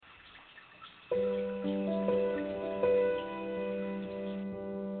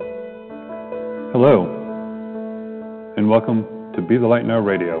Hello, and welcome to Be the Light Now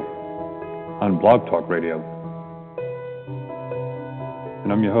Radio on Blog Talk Radio.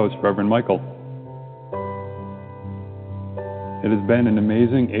 And I'm your host, Reverend Michael. It has been an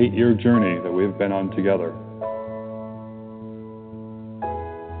amazing 8-year journey that we've been on together.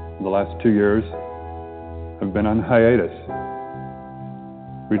 The last 2 years, I've been on hiatus,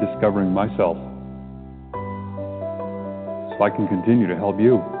 rediscovering myself, so I can continue to help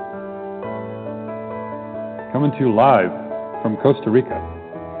you. Coming to you live from Costa Rica.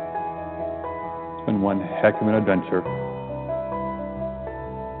 It's been one heck of an adventure.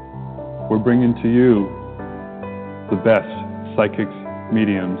 We're bringing to you the best psychics,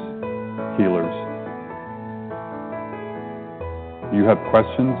 mediums, healers. You have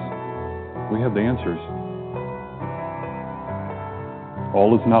questions, we have the answers.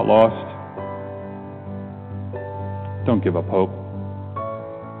 All is not lost. Don't give up hope.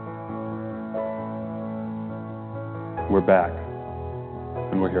 We're back,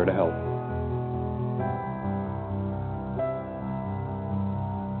 and we're here to help.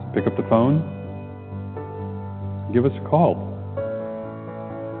 So pick up the phone, give us a call.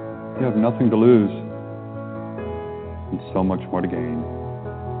 You have nothing to lose, and so much more to gain.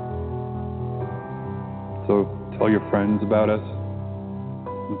 So tell your friends about us,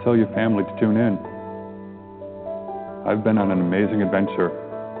 and tell your family to tune in. I've been on an amazing adventure,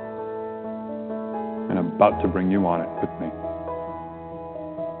 and I'm about to bring you on it with me.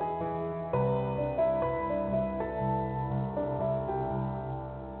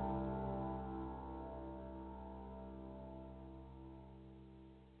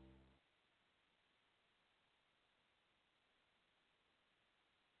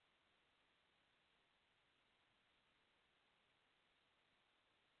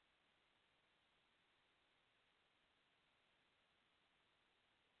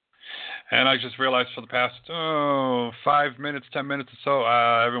 And I just realized for the past 5 minutes, 10 minutes or so,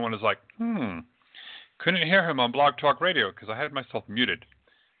 everyone is like, couldn't hear him on Blog Talk Radio because I had myself muted.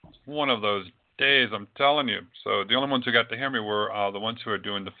 It's one of those days, I'm telling you. So the only ones who got to hear me were the ones who are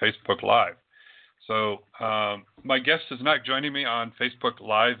doing the Facebook Live. So my guest is not joining me on Facebook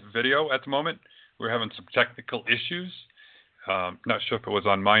Live video at the moment. We're having some technical issues. Not sure if it was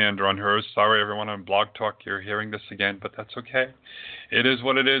on my end or on hers. Sorry, everyone on Blog Talk, you're hearing this again, but that's okay. It is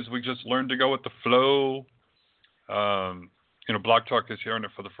what it is. We just learned to go with the flow. Blog Talk is hearing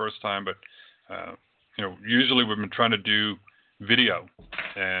it for the first time, but usually we've been trying to do video,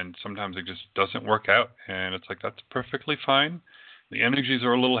 and sometimes it just doesn't work out. And it's like, that's perfectly fine. The energies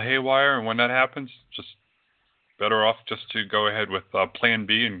are a little haywire, and when that happens, just better off just to go ahead with Plan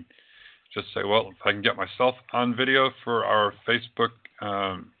B and just say, well, if I can get myself on video for our Facebook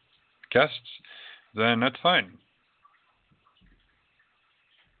guests, then that's fine.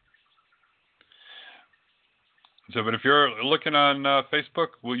 So, but if you're looking on Facebook,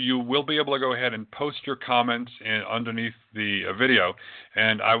 you will be able to go ahead and post your comments underneath the video,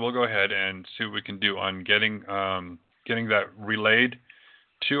 and I will go ahead and see what we can do on getting that relayed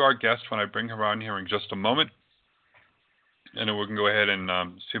to our guest when I bring her on here in just a moment, and then we can go ahead and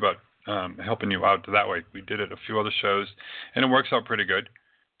see about helping you out that way. We did it a few other shows, and it works out pretty good.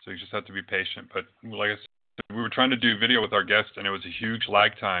 So you just have to be patient. But like I said, we were trying to do video with our guest, and it was a huge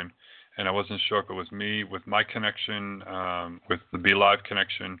lag time, and I wasn't sure if it was me with my connection, with the Be Live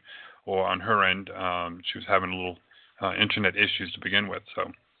connection, or on her end. She was having a little internet issues to begin with.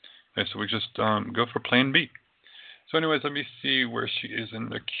 So we just go for Plan B. So anyways, let me see where she is in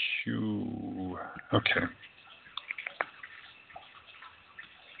the queue. Okay.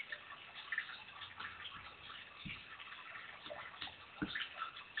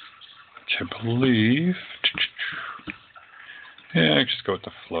 I believe. Yeah, just go with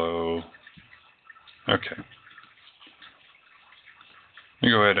the flow. Okay. Let me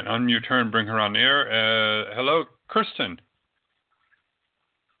go ahead and unmute her and bring her on the air. Hello, Kirstin.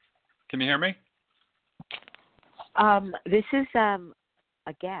 Can you hear me? This is a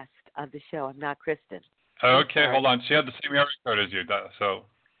guest of the show. I'm not Kirstin. Okay, hold on. She had the same area code as you, so.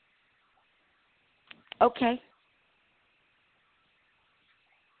 Okay.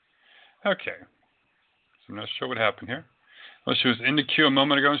 Okay. So I'm not sure what happened here. Well, she was in the queue a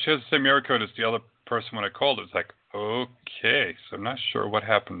moment ago, and she has the same area code as the other person when I called. It's like, okay. So I'm not sure what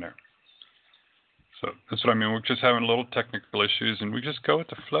happened there. So that's what I mean. We're just having little technical issues, and we just go with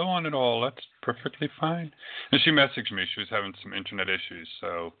the flow on it all. That's perfectly fine. And she messaged me. She was having some internet issues,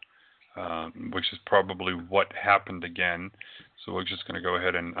 so which is probably what happened again. So we're just going to go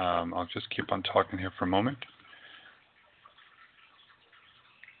ahead and I'll just keep on talking here for a moment.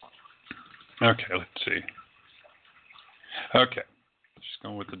 Okay, let's see. Okay, just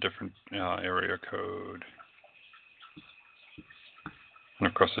going with a different area code. And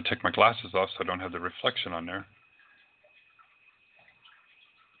of course, I take my glasses off so I don't have the reflection on there.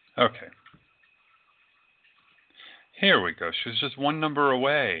 Okay. Here we go. She was just one number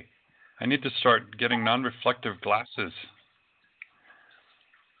away. I need to start getting non-reflective glasses.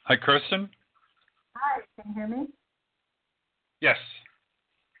 Hi, Kirstin. Hi, can you hear me? Yes.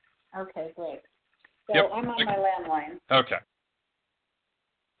 Okay, great. So Yep. I'm on my landline. Okay.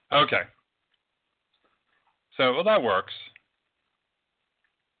 Okay. So, well, that works.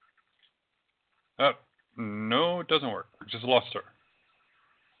 No, it doesn't work. We just lost her.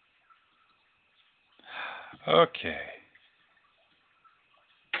 Okay.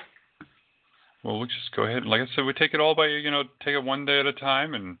 Well, we'll just go ahead. Like I said, we take it all by, take it one day at a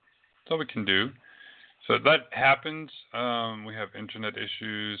time, and that's all we can do. So that happens. We have internet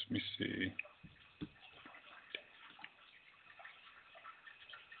issues. Let me see.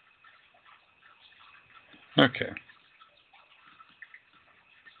 Okay.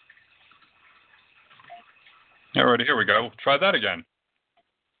 Alrighty, here we go. Try that again.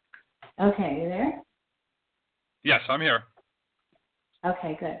 Okay, you there? Yes, I'm here.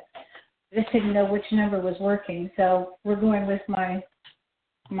 Okay, good. I just didn't know which number was working, so we're going with my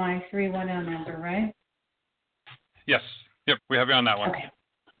 310 number, right? Yes. Yep, we have you on that one. Okay.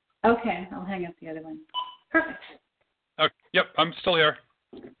 Okay, I'll hang up the other one. Perfect. Okay, yep, I'm still here.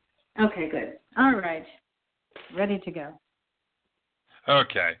 Okay, good. All right. Ready to go.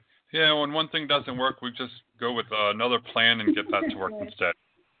 Okay. Yeah, when one thing doesn't work, we just go with another plan and get that to work instead.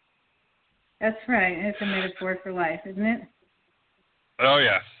 That's right. It's a metaphor for life, isn't it? Oh,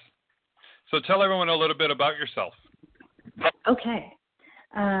 yes. So tell everyone a little bit about yourself. Okay.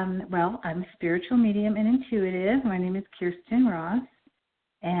 Well, I'm a spiritual medium and intuitive. My name is Kirstin Ross,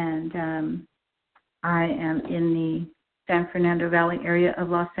 and I am in the San Fernando Valley area of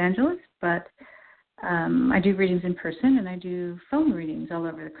Los Angeles, but I do readings in person, and I do phone readings all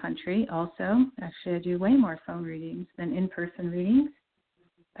over the country also. Actually, I do way more phone readings than in-person readings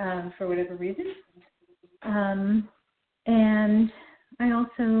for whatever reason. And I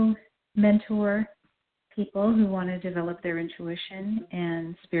also mentor people who want to develop their intuition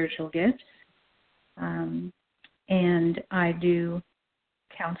and spiritual gifts. And I do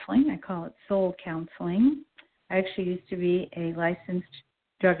counseling. I call it soul counseling. I actually used to be a licensed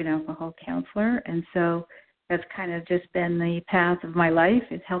drug and alcohol counselor, and so that's kind of just been the path of my life,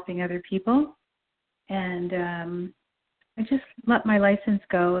 is helping other people. And I just let my license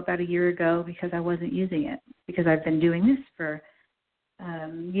go about a year ago because I wasn't using it, because I've been doing this for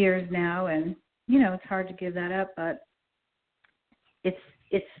years now, and it's hard to give that up, but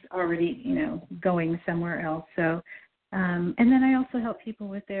it's already going somewhere else. So and then I also help people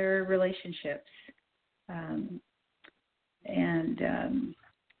with their relationships, and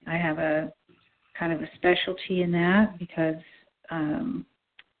I have a kind of a specialty in that because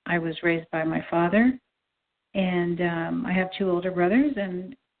I was raised by my father, and I have two older brothers,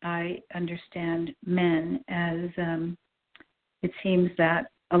 and I understand men as it seems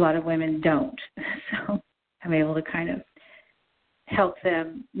that a lot of women don't. So I'm able to kind of help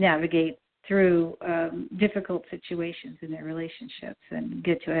them navigate through difficult situations in their relationships and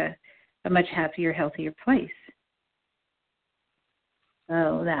get to a much happier, healthier place.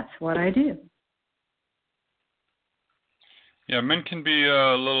 So that's what I do. Yeah, men can be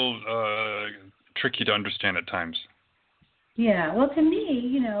a little tricky to understand at times. Yeah, well, to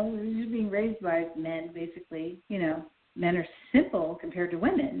me, being raised by men, basically, men are simple compared to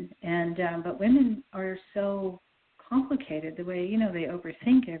women, and but women are so complicated the way, they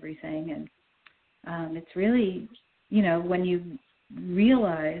overthink everything, and it's really, when you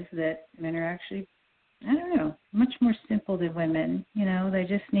realize that men are actually, I don't know, much more simple than women. They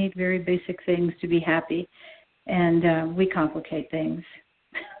just need very basic things to be happy, and we complicate things,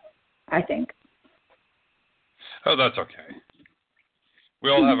 I think. Oh, that's okay. We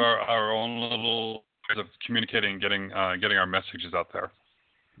all have our own little ways of communicating and getting our messages out there.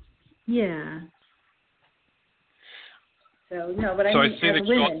 Yeah. So, no, but I mean, as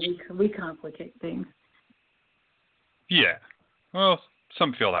women, we complicate things. Yeah. Well,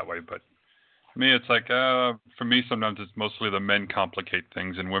 some feel that way, but for me, it's like, for me, sometimes it's mostly the men complicate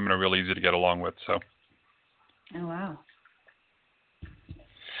things, and women are really easy to get along with, so. Oh, wow.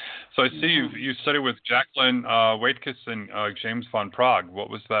 So I see you studied with Jacquelyn Waitkus and James von Praagh. What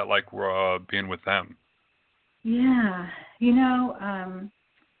was that like being with them? Yeah,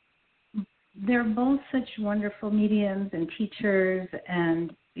 they're both such wonderful mediums and teachers,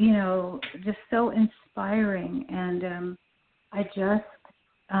 and just so inspiring. And I just,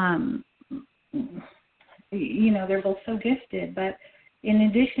 they're both so gifted. But in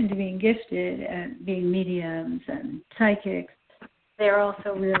addition to being gifted at being mediums and psychics, they're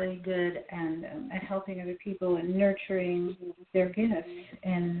also really good at helping other people and nurturing their gifts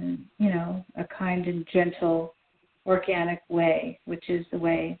in, a kind and gentle, organic way, which is the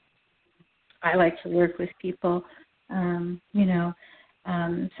way I like to work with people.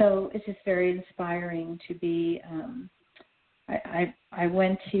 So it's just very inspiring to be. I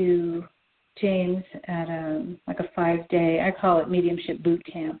went to James at a 5-day, I call it mediumship boot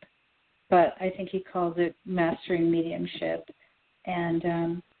camp, but I think he calls it mastering mediumship.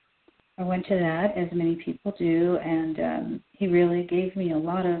 And I went to that, as many people do, and he really gave me a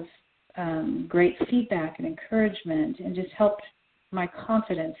lot of great feedback and encouragement and just helped my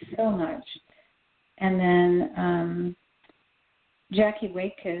confidence so much. And then Jackie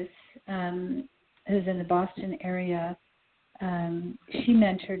Waitkus, who's in the Boston area, she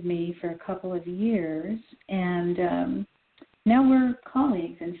mentored me for a couple of years, and now we're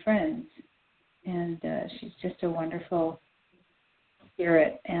colleagues and friends. And she's just a wonderful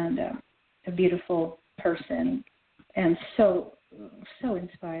spirit and a beautiful person, and so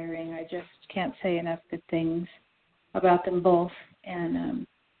inspiring. I just can't say enough good things about them both, and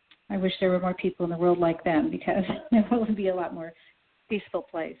I wish there were more people in the world like them, because the world would be a lot more peaceful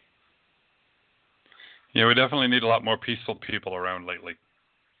place. Yeah, we definitely need a lot more peaceful people around lately.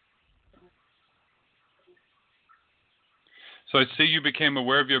 So I see you became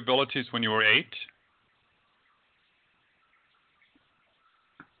aware of your abilities when you were 8.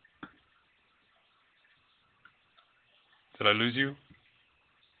 Did I lose you?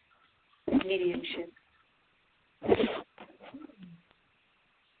 Mediumship.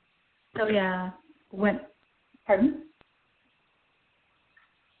 So yeah, pardon?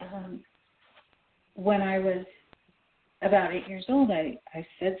 When I was about 8 years old, I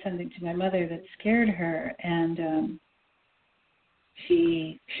said something to my mother that scared her, and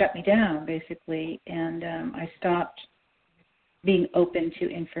she shut me down, basically, and I stopped being open to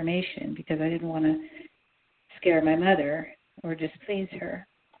information because I didn't want to scare my mother or displease her.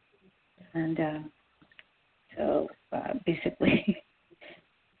 And so basically,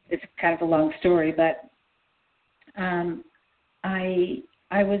 it's kind of a long story, but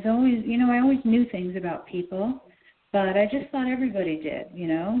I was always, I always knew things about people, but I just thought everybody did,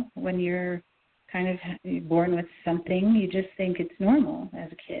 When you're kind of born with something, you just think it's normal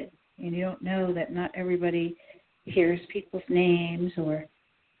as a kid. And you don't know that not everybody hears people's names or,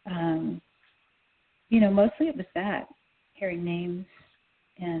 mostly it was that, hearing names.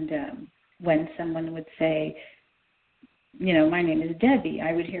 And when someone would say, my name is Debbie,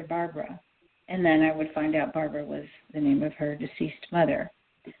 I would hear Barbara. And then I would find out Barbara was the name of her deceased mother.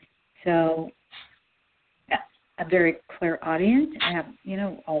 So a very clear audience. I have,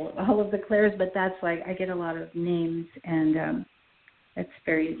 all of the clairs, but that's like I get a lot of names, and it's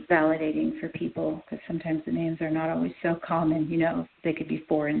very validating for people because sometimes the names are not always so common. They could be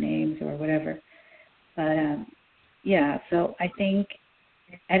foreign names or whatever. But so I think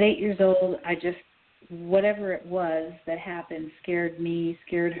at 8 years old, I just, whatever it was that happened scared me,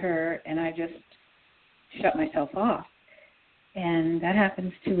 scared her, and I just shut myself off. And that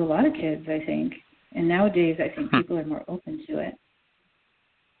happens to a lot of kids, I think. And nowadays, I think people are more open to it.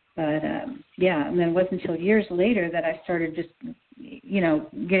 But, and then it wasn't until years later that I started just,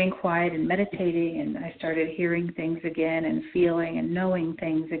 getting quiet and meditating, and I started hearing things again and feeling and knowing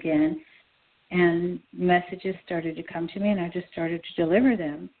things again. And messages started to come to me, and I just started to deliver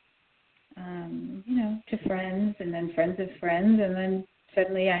them, to friends, and then friends of friends, and then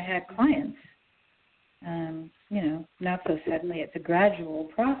suddenly I had clients. Not so suddenly. It's a gradual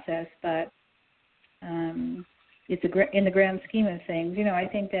process, but it's in the grand scheme of things. I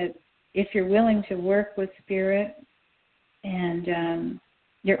think that if you're willing to work with spirit and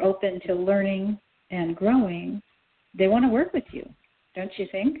you're open to learning and growing, they want to work with you, don't you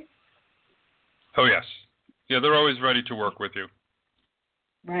think? Oh, yes. Yeah, they're always ready to work with you.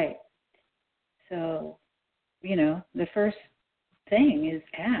 Right. So, the first thing is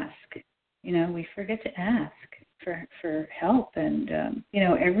ask. We forget to ask for help. And,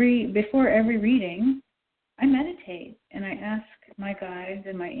 before every reading, I meditate and I ask my guides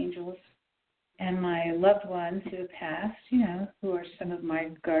and my angels and my loved ones who have passed, who are some of my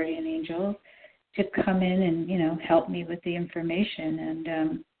guardian angels, to come in and, help me with the information.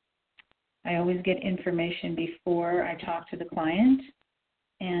 And I always get information before I talk to the client.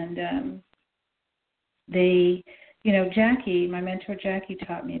 And they... Jackie, my mentor Jackie,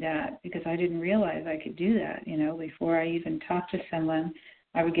 taught me that because I didn't realize I could do that. Before I even talked to someone,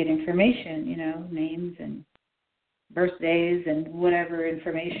 I would get information, names and birthdays and whatever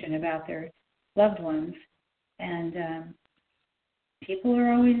information about their loved ones. And people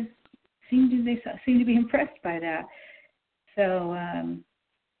are always seem to be impressed by that. So,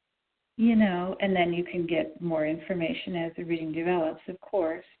 you know, and then you can get more information as the reading develops, of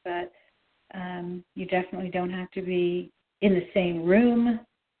course, but you definitely don't have to be in the same room.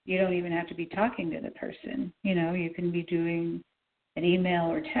 You don't even have to be talking to the person. You know, you can be doing an email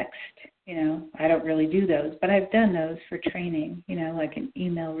or text. You know, I don't really do those, but I've done those for training, you know, like an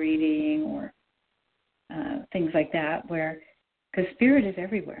email reading or things like that, where, because spirit is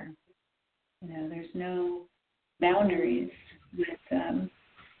everywhere. You know, there's no boundaries with,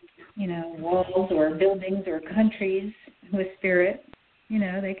 you know, walls or buildings or countries with spirit. You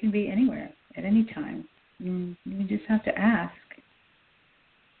know, they can be anywhere at any time. You just have to ask.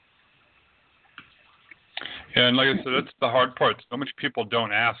 Yeah, and like I said, that's the hard part. So much people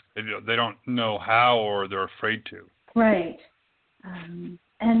don't ask. They don't know how, or they're afraid to. Right.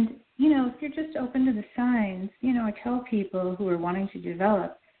 And, you know, if you're just open to the signs, you know, I tell people who are wanting to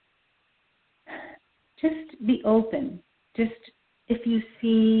develop, just be open. Just if you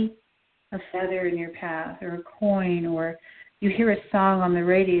see a feather in your path or a coin, or you hear a song on the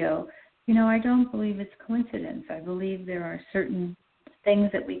radio, you know, I don't believe it's coincidence. I believe there are certain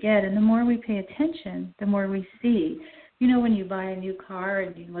things that we get, and the more we pay attention, the more we see. You know, when you buy a new car,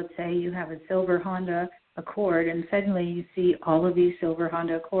 and let's say you have a silver Honda Accord, and suddenly you see all of these silver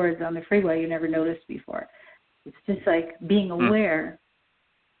Honda Accords on the freeway you never noticed before. It's just like being aware,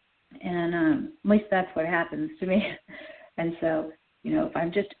 and at least that's what happens to me. And so, you know, if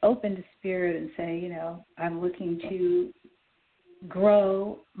I'm just open to spirit and say, you know, I'm looking to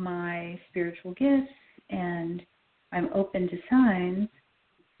grow my spiritual gifts, and I'm open to signs,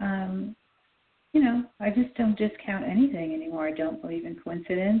 you know, I just don't discount anything anymore. I don't believe in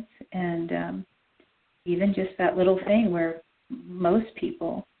coincidence. And even just that little thing where most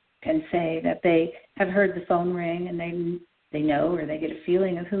people can say that they have heard the phone ring, and they know, or they get a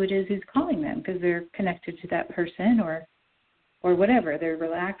feeling of who it is who's calling them, because they're connected to that person, or whatever. They're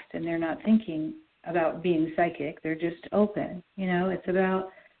relaxed and they're not thinking about being psychic. They're just open. You know, it's about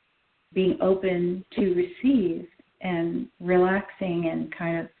being open to receive and relaxing and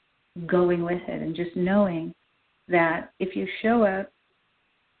kind of going with it, and just knowing that if you show up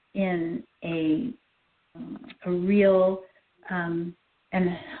in a real and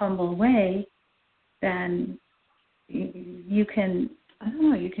humble way, then you can, I don't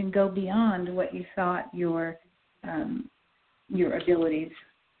know, you can go beyond what you thought your abilities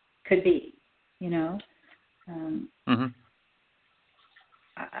could be, you know.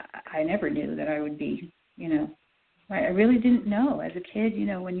 I never knew that I would be, you know, I really didn't know as a kid. You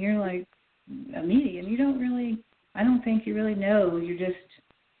know, when you're like a medium, you don't really, I don't think you really know. You're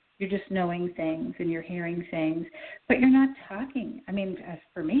just knowing things, and you're hearing things, but you're not talking. I mean, as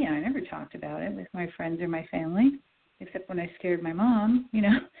for me, I never talked about it with my friends or my family, except when I scared my mom, you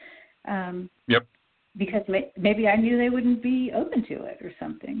know. Yep. Because maybe I knew they wouldn't be open to it or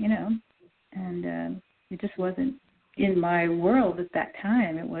something, you know. And it just wasn't in my world at that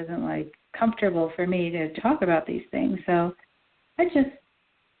time. It wasn't like comfortable for me to talk about these things. So I just,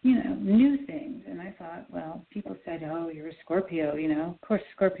 you know, knew things. And I thought, well, people said, oh, you're a Scorpio, you know. Of course,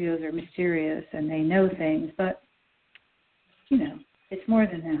 Scorpios are mysterious and they know things. But, you know, it's more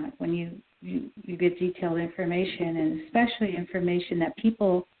than that. When you get detailed information, and especially information that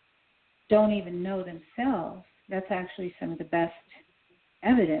people don't even know themselves, that's actually some of the best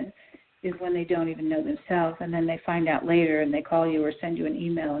evidence, is when they don't even know themselves, and then they find out later, and they call you or send you an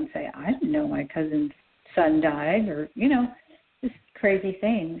email and say, I didn't know my cousin's son died, or, you know, just crazy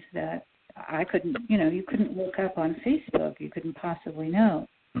things that I couldn't, you know, you couldn't look up on Facebook. You couldn't possibly know.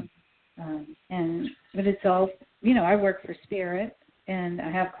 But it's all, you know, I work for spirit, and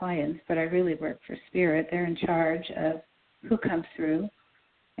I have clients, but I really work for spirit. They're in charge of who comes through,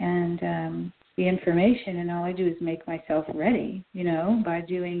 and the information, and all I do is make myself ready, you know, by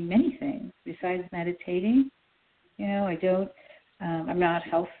doing many things besides meditating. You know, I don't, I'm not a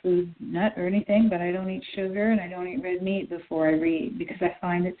health food nut or anything, but I don't eat sugar and I don't eat red meat before I read, because I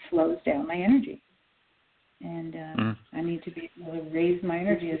find it slows down my energy. And I need to be able to raise my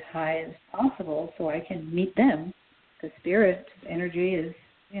energy as high as possible so I can meet them. Because spirit energy is,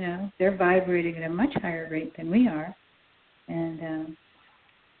 you know, they're vibrating at a much higher rate than we are. And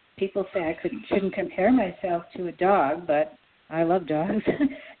people say I shouldn't compare myself to a dog, but I love dogs.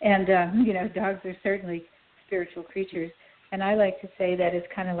 And, you know, dogs are certainly spiritual creatures. And I like to say that it's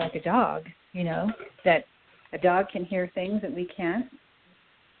kind of like a dog, you know, that a dog can hear things that we can't.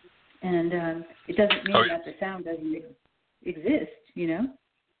 And it doesn't mean that the sound doesn't exist, you know.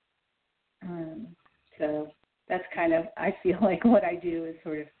 So that's kind of, I feel like what I do is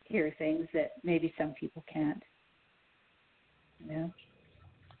sort of hear things that maybe some people can't. Yeah.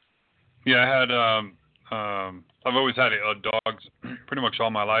 Yeah, I had I've always had dogs pretty much all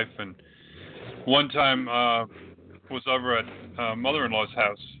my life, and one time was over at mother-in-law's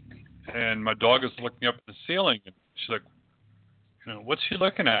house, and my dog is looking up at the ceiling, and she's like, what's she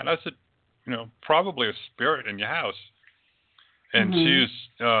looking at? And I said, probably a spirit in your house. And she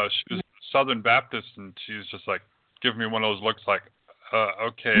was Southern Baptist, and she's just like giving me one of those looks like,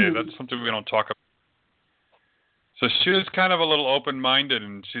 okay, that's something we don't talk about. So she was kind of a little open-minded,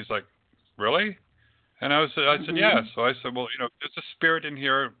 and she's like, really? And I said, yeah. So I said, well, there's a spirit in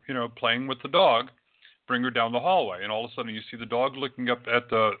here, playing with the dog. Bring her down the hallway. And all of a sudden you see the dog looking up at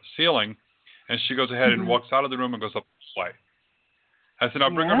the ceiling, and she goes ahead and walks out of the room and goes up the hallway. I said,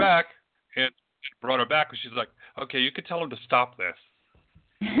 I'll bring her back. And she brought her back, and she's like, okay, you could tell him to stop this.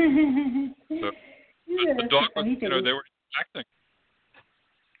 So the dog was, they were acting.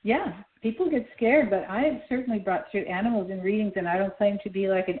 Yeah, people get scared, but I have certainly brought through animals in readings, and I don't claim to be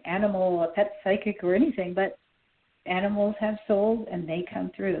like an animal, a pet psychic or anything, but animals have souls, and they come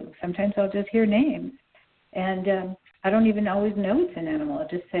through. Sometimes I'll just hear names, and I don't even always know it's an animal. I'll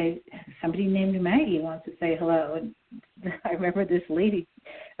just say, somebody named Maggie wants to say hello, and I remember this lady,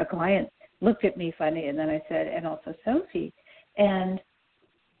 a client, looked at me funny, and then I said, and also Sophie, and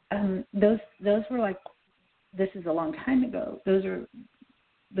those were like, this is a long time ago. Those are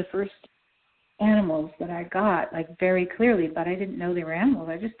the first animals that I got, like very clearly, but I didn't know they were animals.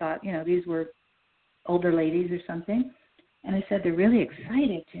 I just thought, these were older ladies or something. And I said, they're really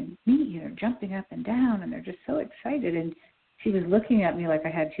excited to meet you. They're jumping up and down, and they're just so excited. And she was looking at me like I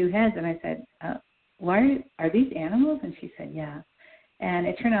had two heads, and I said, why are these animals? And she said, yeah. And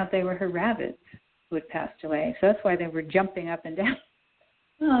it turned out they were her rabbits who had passed away. So that's why they were jumping up and down.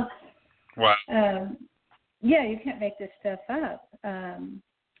 Wow. Yeah, you can't make this stuff up.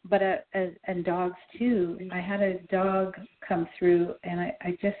 But and dogs too. I had a dog come through, and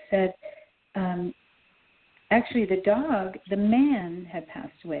I just said, actually the man had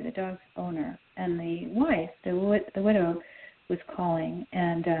passed away, the dog's owner, and the wife, the widow, was calling,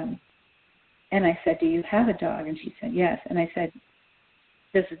 and I said, do you have a dog? And she said, yes. And I said,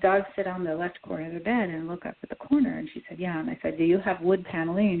 does the dog sit on the left corner of the bed and look up at the corner? And she said, yeah. And I said, do you have wood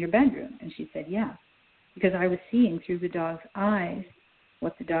paneling in your bedroom? And she said, yeah. Because I was seeing through the dog's eyes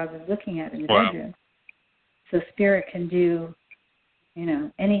what the dog was looking at in the bedroom. So spirit can do,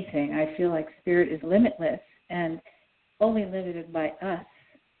 anything. I feel like spirit is limitless and only limited by us,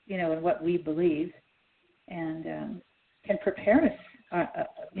 and what we believe, and can prepare us,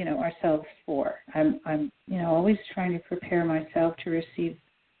 ourselves for. I'm always trying to prepare myself to receive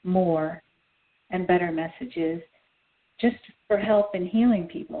more and better messages, just for help in healing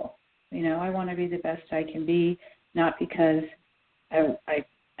people. I want to be the best I can be, not because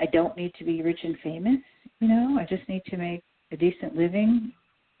I don't need to be rich and famous. I just need to make a decent living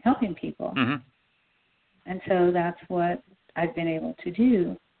helping people. Mm-hmm. And so that's what I've been able to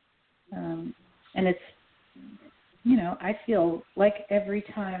do. And it's, I feel like every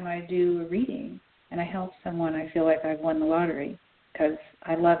time I do a reading and I help someone, I feel like I've won the lottery because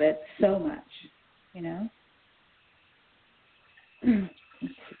I love it so much,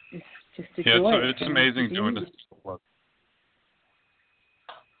 It's just a joy. Yeah, it's amazing doing this.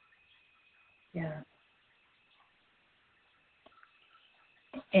 Yeah.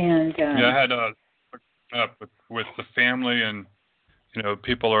 And I had with the family, and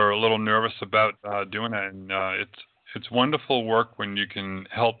people are a little nervous about doing it, and it's wonderful work when you can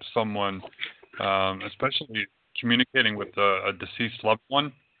help someone, especially communicating with a deceased loved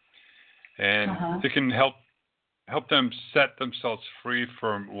one, and it can help them set themselves free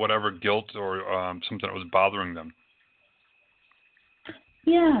from whatever guilt or something that was bothering them.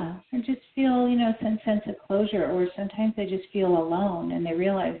 Yeah, I just feel, some sense of closure, or sometimes they just feel alone, and they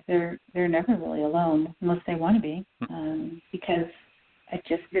realize they're never really alone unless they want to be. Because I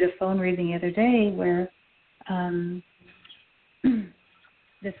just did a phone reading the other day where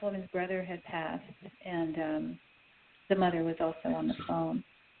this woman's brother had passed, and the mother was also on the phone,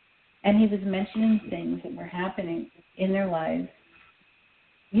 and he was mentioning things that were happening in their lives,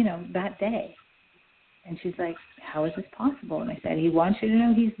 that day. And she's like, how is this possible? And I said, he wants you to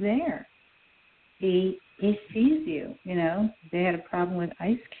know he's there. He sees you, They had a problem with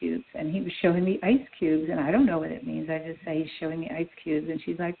ice cubes, and he was showing me ice cubes, and I don't know what it means. I just say he's showing me ice cubes. And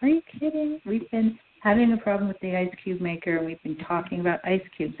she's like, are you kidding? We've been having a problem with the ice cube maker, and we've been talking about ice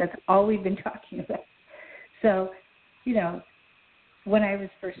cubes. That's all we've been talking about. So, when I was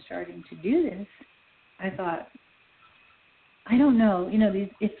first starting to do this, I thought, I don't know,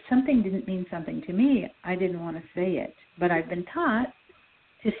 if something didn't mean something to me, I didn't want to say it. But I've been taught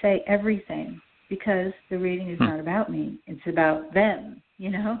to say everything, because the reading is not about me. It's about them,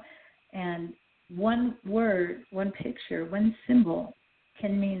 And one word, one picture, one symbol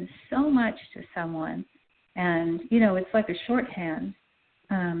can mean so much to someone. And, it's like a shorthand.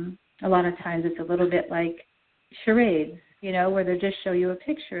 A lot of times it's a little bit like charades, where they just show you a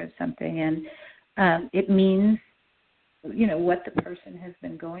picture of something. And it means, what the person has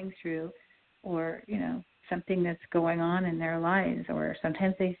been going through, or, something that's going on in their lives. Or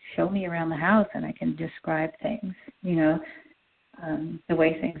sometimes they show me around the house and I can describe things, the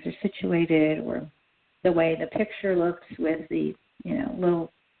way things are situated, or the way the picture looks with the,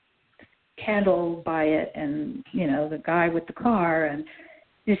 little candle by it, and, the guy with the car. And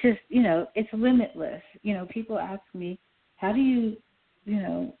it's just, it's limitless. People ask me, how do you,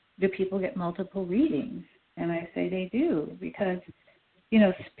 do people get multiple readings? And I say they do, because,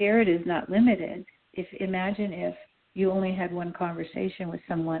 spirit is not limited. Imagine if you only had one conversation with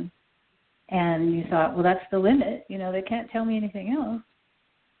someone and you thought, well, that's the limit. They can't tell me anything else.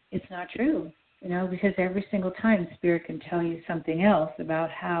 It's not true, because every single time Spirit can tell you something else about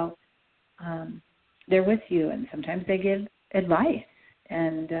how they're with you. And sometimes they give advice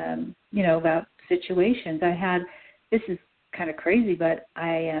and, about situations. This is kind of crazy, but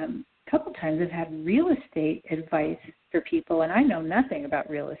a couple times I've had real estate advice for people, and I know nothing about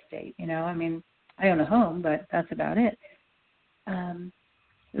real estate. I own a home, but that's about it.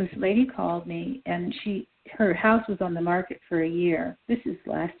 This lady called me, and her house was on the market for a year. This is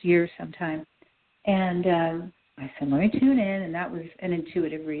last year sometime. And I said, let me tune in, and that was an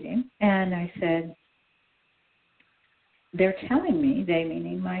intuitive reading. And I said, they're telling me, they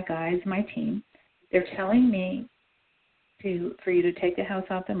meaning my guys, my team, they're telling me for you to take the house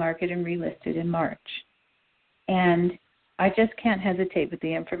off the market and relist it in March. And I just can't hesitate with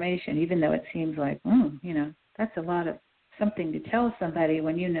the information, even though it seems like, that's a lot of something to tell somebody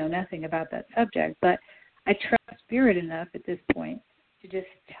when you know nothing about that subject. But I trust Spirit enough at this point to just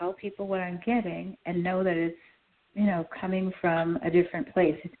tell people what I'm getting and know that it's, coming from a different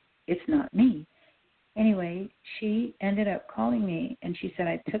place. It's not me. Anyway, she ended up calling me, and she said,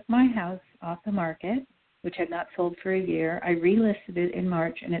 I took my house off the market, which had not sold for a year. I relisted it in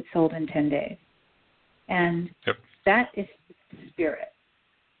March, and it sold in 10 days. And that is Spirit.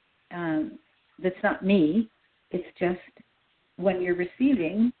 That's not me. It's just when you're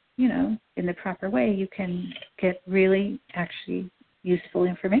receiving, in the proper way, you can get really actually useful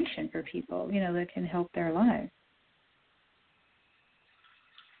information for people, that can help their lives.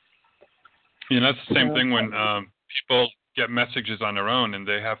 That's the same thing when people get messages on their own and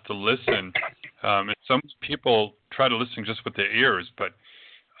they have to listen. And some people try to listen just with their ears, but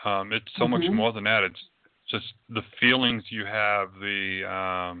it's so much more than that. It's just the feelings you have,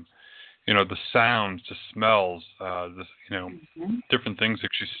 the the sounds, the smells, different things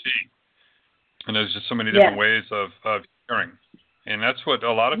that you see. And there's just so many different ways of hearing. And that's what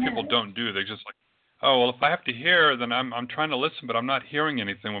a lot of people don't do. They just like, oh, well, if I have to hear, then I'm trying to listen, but I'm not hearing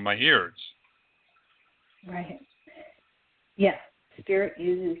anything with my ears. Right. Yes. Spirit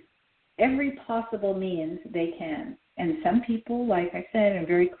uses every possible means they can. And some people, like I said, are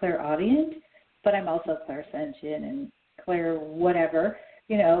very clairaudient, but I'm also clairsentient and clair whatever.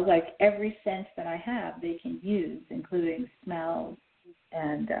 Like every sense that I have, they can use, including smell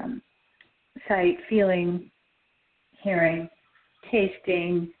and sight, feeling, hearing,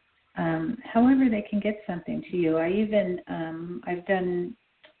 tasting, however they can get something to you. I've done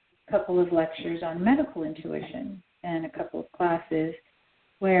a couple of lectures on medical intuition and a couple of classes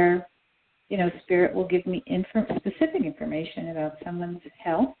where, Spirit will give me specific information about someone's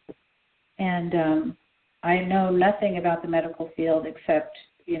health. And I know nothing about the medical field except,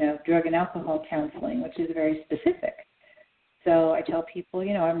 drug and alcohol counseling, which is very specific. So I tell people,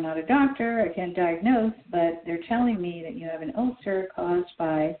 I'm not a doctor, I can't diagnose, but they're telling me that you have an ulcer caused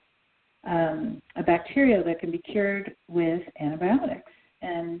by a bacteria that can be cured with antibiotics.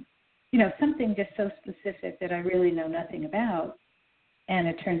 And, something just so specific that I really know nothing about, and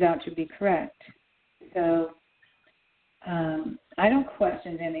it turns out to be correct. So I don't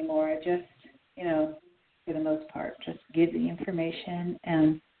question it anymore. I just, for the most part, just give the information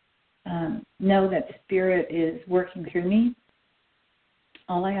and know that Spirit is working through me.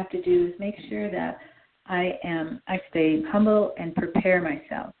 All I have to do is make sure that I stay humble and prepare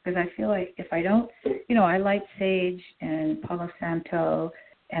myself, because I feel like if I don't, I light sage and Palo Santo,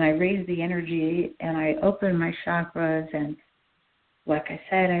 and I raise the energy and I open my chakras, and like I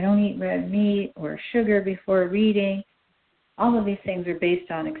said, I don't eat red meat or sugar before reading. All of these things are based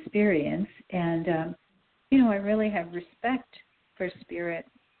on experience, and I really have respect for Spirit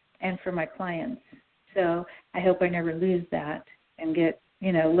and for my clients. So I hope I never lose that and get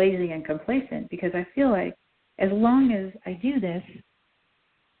lazy and complacent, because I feel like as long as I do this,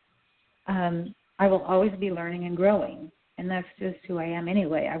 I will always be learning and growing. And that's just who I am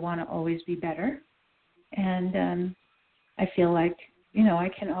anyway. I want to always be better. And I feel like, I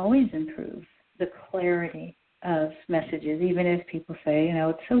can always improve the clarity of messages, even if people say,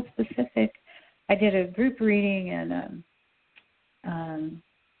 it's so specific. I did a group reading, and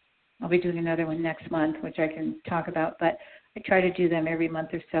I'll be doing another one next month, which I can talk about, but I try to do them every month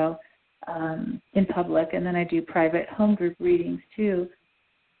or so in public, and then I do private home group readings too.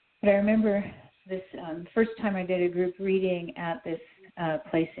 But I remember this first time I did a group reading at this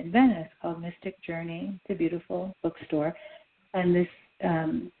place in Venice called Mystic Journey. It's a beautiful bookstore. And this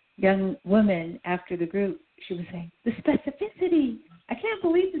young woman, after the group, she was saying, the specificity. I can't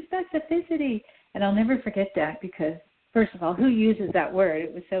believe the specificity. And I'll never forget that, because, first of all, who uses that word?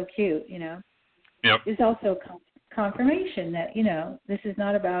 It was so cute, Yep. It's also confirmation that, this is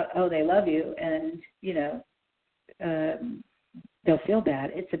not about, they love you and, they'll feel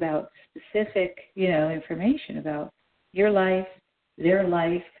bad. It's about specific, information about your life, their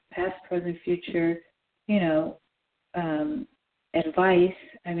life, past, present, future, advice.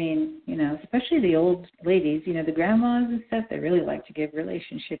 I mean, especially the old ladies, the grandmas and stuff, they really like to give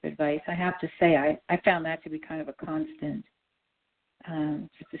relationship advice. I have to say, I found that to be kind of a constant,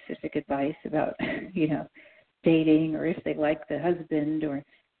 specific advice about, dating, or if they like the husband, or,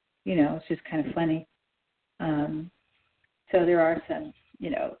 it's just kind of funny. So there are some,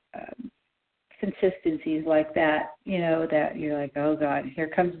 consistencies like that, that you're like, oh God, here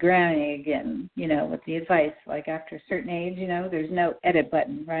comes Granny again, with the advice. Like after a certain age, there's no edit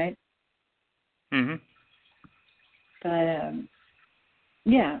button, right? Mm-hmm. But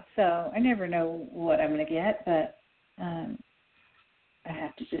yeah, so I never know what I'm going to get, but I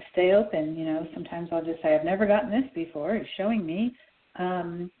have to just stay open. Sometimes I'll just say, I've never gotten this before. It's showing me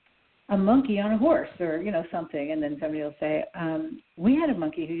a monkey on a horse, or something, and then somebody will say, we had a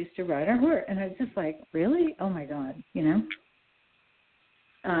monkey who used to ride our horse, and I was just like, really? Oh my God,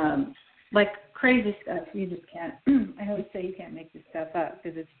 like crazy stuff. You just can't. I always say you can't make this stuff up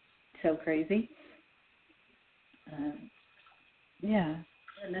because it's so crazy. Yeah,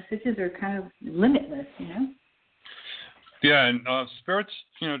 the messages are kind of limitless, Yeah, and Spirit's,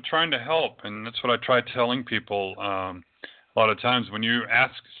 trying to help, and that's what I try telling people. A lot of times when you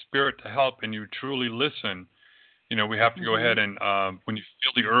ask Spirit to help and you truly listen, we have to go ahead and when you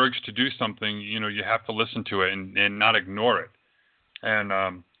feel the urge to do something, you have to listen to it and not ignore it. And,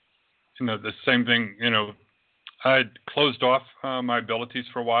 the same thing, I closed off my abilities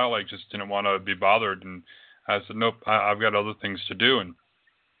for a while. I just didn't want to be bothered. And I said, nope, I've got other things to do, and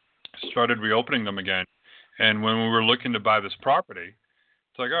started reopening them again. And when we were looking to buy this property,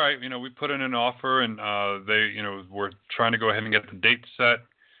 it's like, all right, we put in an offer, and they, were trying to go ahead and get the date set,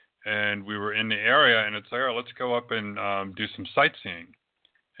 and we were in the area, and it's like, all right, let's go up and do some sightseeing.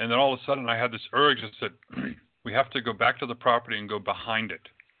 And then all of a sudden I had this urge that said, we have to go back to the property and go behind it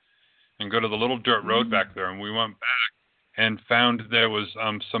and go to the little dirt road back there. And we went back and found there was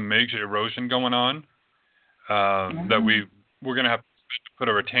some major erosion going on, that we were going to have to put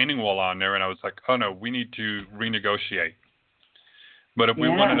a retaining wall on there. And I was like, oh no, we need to renegotiate. But if we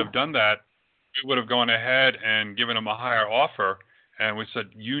wouldn't have done that, we would have gone ahead and given them a higher offer. And we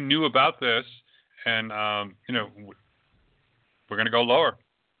said, you knew about this, and, we're going to go lower.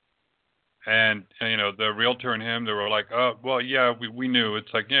 And, the realtor and him, they were like, oh, well, yeah, we knew.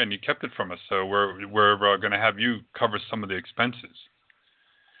 It's like, yeah, and you kept it from us, so we're going to have you cover some of the expenses.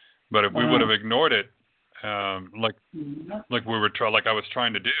 But if we would have ignored it, like we were like I was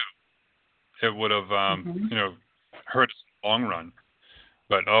trying to do, it would have, hurt us in the long run.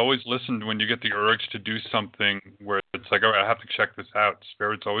 But always listen when you get the urge to do something where it's like, all right, I have to check this out.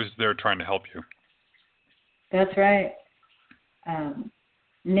 Spirit's always there trying to help you. That's right.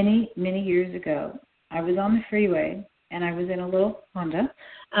 Many years ago, I was on the freeway, and I was in a little Honda,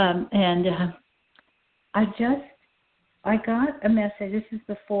 and I got a message. This is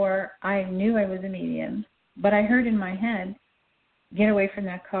before I knew I was a medium, but I heard in my head, get away from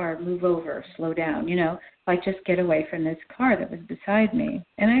that car, move over, slow down, like just get away from this car that was beside me.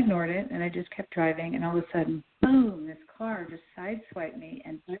 And I ignored it, and I just kept driving, and all of a sudden, boom, this car just sideswiped me,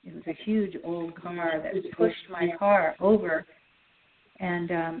 and it was a huge old car that pushed my car over.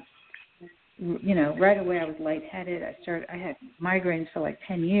 And, right away I was lightheaded. I had migraines for like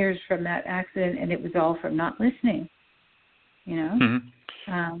 10 years from that accident, and it was all from not listening,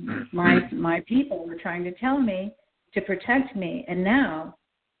 My people were trying to tell me to protect me, and now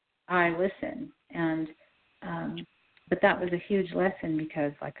I listen. And but that was a huge lesson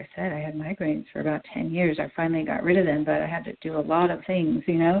because, like I said, I had migraines for about 10 years. I finally got rid of them, but I had to do a lot of things,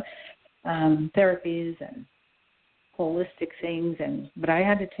 therapies and holistic things, but I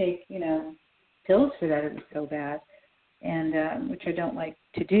had to take, pills for that. It was so bad, and which I don't like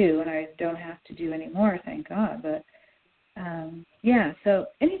to do, and I don't have to do anymore, thank God. But so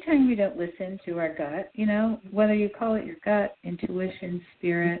anytime we don't listen to our gut, whether you call it your gut, intuition,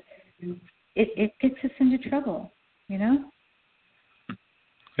 spirit, it gets us into trouble, Yep.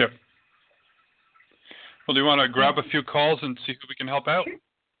 Well, do you want to grab a few calls and see who we can help out?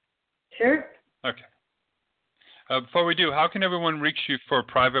 Sure. Okay. Before we do, how can everyone reach you for a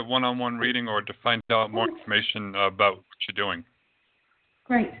private one-on-one reading or to find out more information about what you're doing?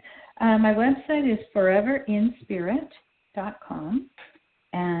 Great. My website is foreverinspirit.com,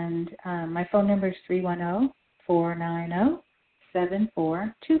 and my phone number is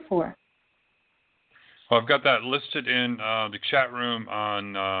 310-490-7424. Well, I've got that listed in the chat room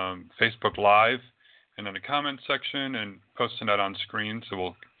on Facebook Live and in the comments section and posting that on screen, so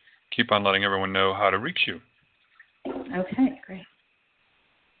we'll keep on letting everyone know how to reach you. Okay, great.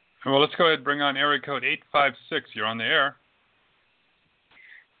 Well, let's go ahead and bring on area code 856. You're on the air.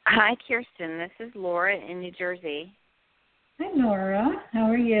 Hi, Kirstin. This is Laura in New Jersey. Hi, Nora.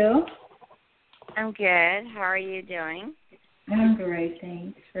 How are you? I'm good. How are you doing? I'm great.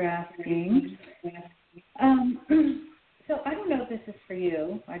 Thanks for asking. So I don't know if this is for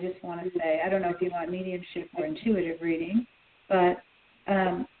you. I just want to say, I don't know if you want mediumship or intuitive reading, but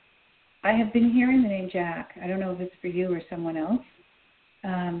I have been hearing the name Jack. I don't know if it's for you or someone else.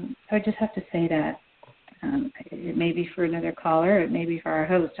 So I just have to say that. It may be for another caller. It may be for our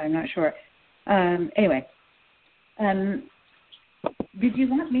host. I'm not sure. Anyway, did you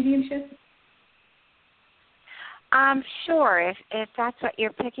want mediumship? Sure. If that's what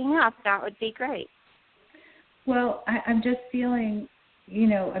you're picking up, that would be great. Well, I'm just feeling,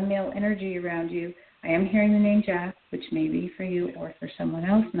 a male energy around you. I am hearing the name Jack, which may be for you or for someone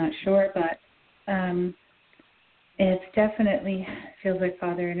else, not sure, but it definitely feels like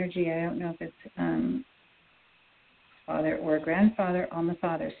father energy. I don't know if it's father or grandfather on the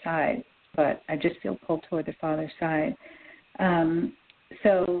father's side, but I just feel pulled toward the father's side.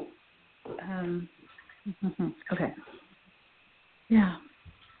 Okay. Yeah.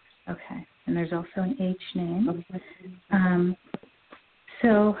 Okay. And there's also an H name.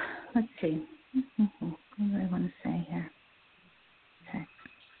 So let's see. What do I want to say here? Okay.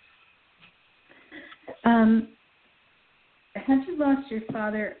 Have you lost your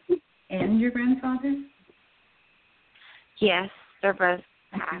father and your grandfather? Yes, they're both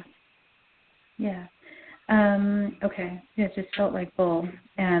passed. Yeah. Okay. Yeah, it just felt like both,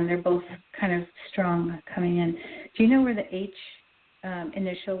 and they're both kind of strong coming in. Do you know where the H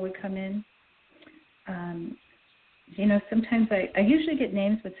initial would come in? Sometimes I usually get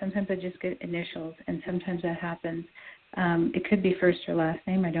names, but sometimes I just get initials, and sometimes that happens. It could be first or last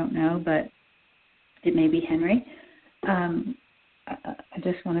name, I don't know, but it may be Henry. I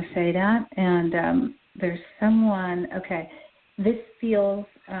just want to say that. And there's someone, okay, this feels,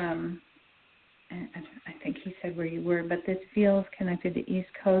 I think he said where you were, but this feels connected to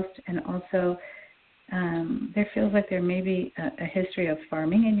East Coast, and also there feels like there may be a history of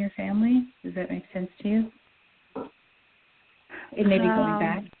farming in your family. Does that make sense to you? It may be going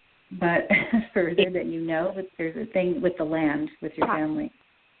back, but further than but there's a thing with the land, with your family.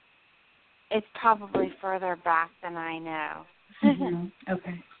 It's probably further back than I know. Mm-hmm.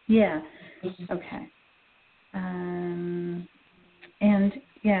 Okay. Yeah. Okay. And,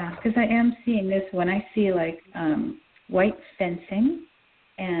 yeah, because I am seeing this when I see, like, white fencing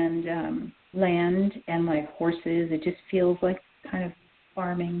and land and, like, horses. It just feels like kind of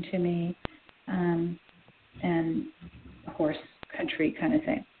farming to me, and horse country kind of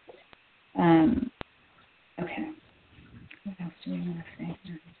thing. Okay. What else do we want to say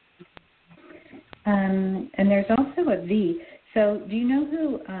here? And there's also a V. So do you know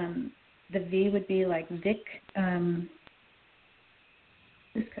who the V would be, like Vic?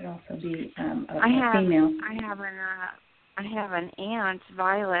 This could also be a female. I have an aunt,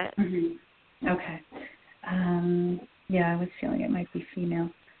 Violet. Mm-hmm. Okay. Yeah, I was feeling it might be female.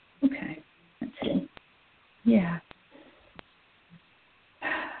 Okay. Let's see. Yeah.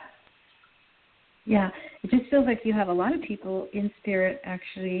 Yeah, it just feels like you have a lot of people in spirit,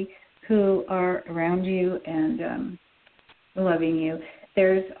 actually, who are around you and loving you.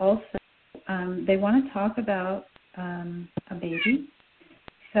 There's also, they want to talk about a baby.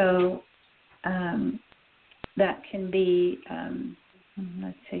 So that can be,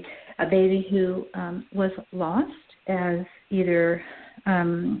 let's see, a baby who was lost as either,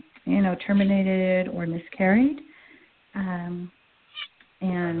 terminated or miscarried. and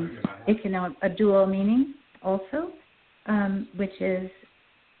it can have a dual meaning also, which is,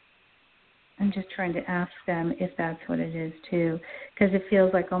 I'm just trying to ask them if that's what it is too, because it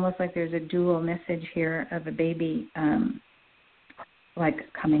feels like almost like there's a dual message here of a baby like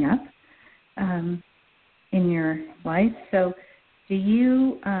coming up in your life. So do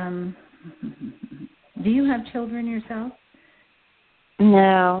you have children yourself?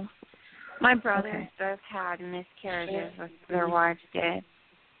 No. My brothers both had miscarriages with their wives did.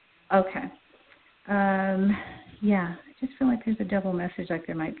 Okay. Yeah, I just feel like there's a double message, like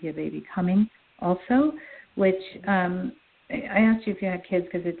there might be a baby coming also, which I asked you if you had kids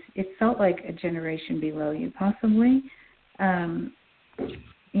because it felt like a generation below you possibly.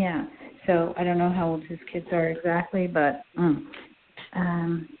 Yeah, so I don't know how old his kids are exactly, but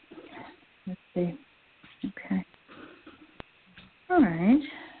let's see. Okay. All right.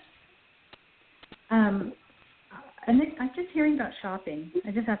 And I'm just hearing about shopping.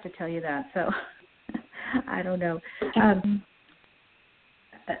 I just have to tell you that. So I don't know.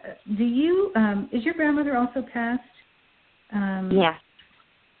 Do you? Is your grandmother also passed? Yes.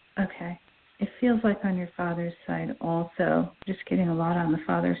 Okay. It feels like on your father's side also. Just getting a lot on the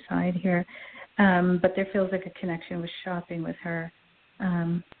father's side here, but there feels like a connection with shopping with her.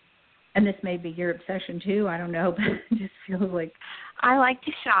 And this may be your obsession too. I don't know, but it just feels like I like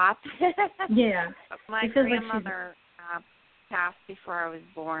to shop. Yeah. My grandmother passed before I was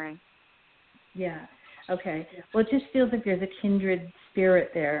born. Yeah. Okay. Well, it just feels like there's a kindred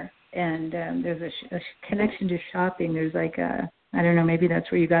spirit there, and there's a connection to shopping. There's like I don't know, maybe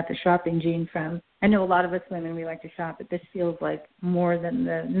that's where you got the shopping gene from. I know a lot of us women, we like to shop, but this feels like more than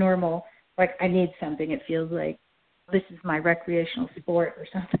the normal, like I need something. It feels like this is my recreational sport or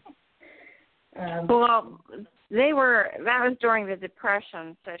something. Well, that was during the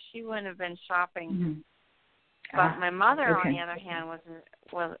Depression, so she wouldn't have been shopping. Mm-hmm. But my mother, on the other hand,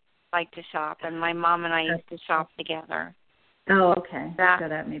 was liked to shop, and my mom and I used to shop together. Oh, okay. So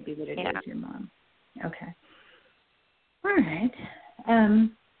that may be what it is, your mom. Okay. All right.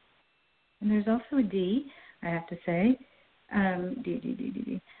 And there's also a D, I have to say.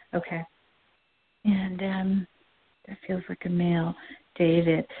 D. Okay. And that feels like a male.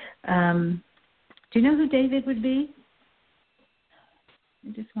 David. Do you know who David would be? I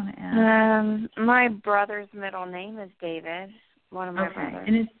just want to ask. My brother's middle name is David. One of my brothers.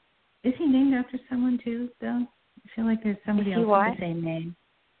 And is he named after someone too, though? I feel like there's somebody else with the same name.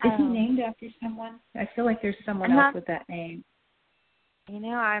 Is he named after someone? I feel like there's someone else with that name. You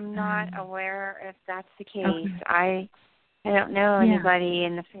know, I'm not aware if that's the case. Okay. I don't know anybody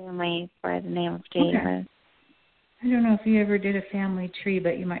in the family by the name of David. Okay. I don't know if you ever did a family tree,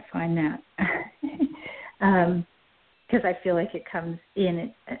 but you might find that. Because I feel like it comes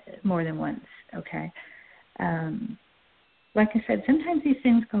in more than once, okay? Like I said, sometimes these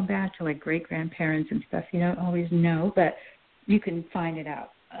things go back to like great-grandparents and stuff. You don't always know, but you can find it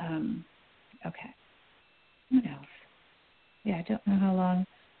out. Okay. What else? Yeah, I don't know how long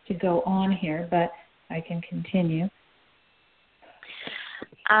to go on here, but I can continue.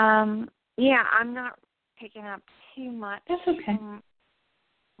 Yeah, I'm not picking up too much. That's okay.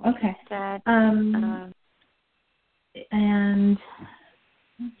 Okay. Said, and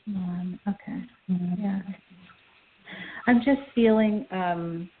okay. Yeah. I'm just feeling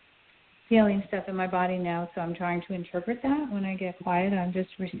stuff in my body now, so I'm trying to interpret that. When I get quiet, I'm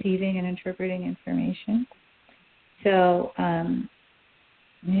just receiving and interpreting information. So,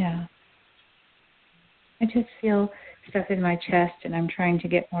 yeah. I just feel stuff in my chest, and I'm trying to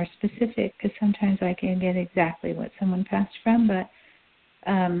get more specific because sometimes I can get exactly what someone passed from, but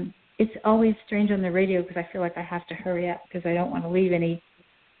it's always strange on the radio because I feel like I have to hurry up because I don't want to leave any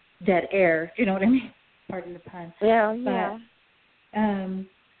dead air. Do you know what I mean? Pardon the pun. Yeah, yeah. But,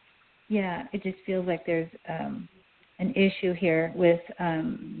 yeah, it just feels like there's an issue here with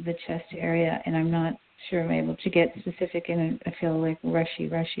the chest area, and I'm not sure I'm able to get specific, and I feel like rushy.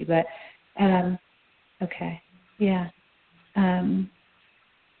 But, okay, yeah. Okay.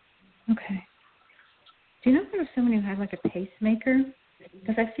 Do you know if there was someone who had like a pacemaker?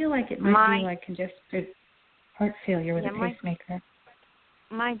 Because I feel like it might be like congestive heart failure with a pacemaker.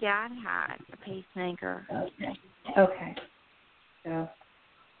 My dad had a pacemaker. Okay. So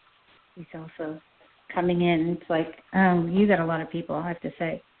he's also coming in. It's like, you got a lot of people, I have to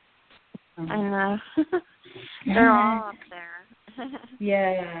say. I know. They're all up there.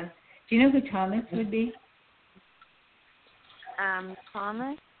 Yeah. Do you know who Thomas would be?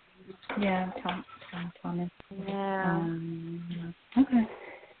 Thomas? Yeah, Thomas. Yeah. Okay.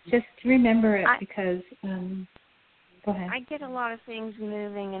 Just remember it because, go ahead. I get a lot of things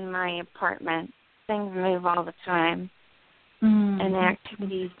moving in my apartment. Things move all the time. and the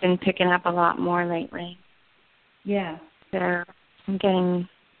activity's been picking up a lot more lately. Yeah. I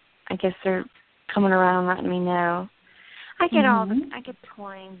guess they're coming around letting me know. I get I get the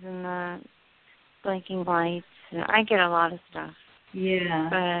coins and the blinking lights, and I get a lot of stuff. Yeah.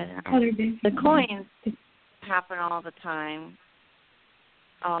 But the coins happen all the time.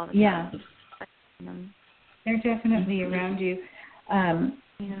 All the time. They're definitely around you.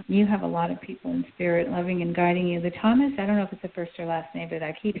 You have a lot of people in spirit loving and guiding you. The Thomas, I don't know if it's the first or last name, but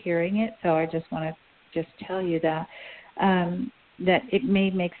I keep hearing it, so I just want to just tell you that that it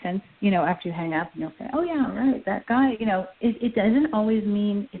may make sense, after you hang up and you'll say, oh, yeah, right, that guy, it doesn't always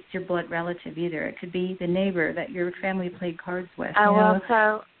mean it's your blood relative either. It could be the neighbor that your family played cards with. Well,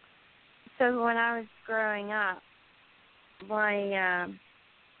 so when I was growing up, when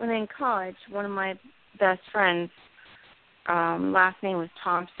in college, one of my best friends, last name was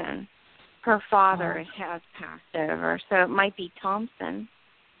Thompson. Her father has passed over, so it might be Thompson.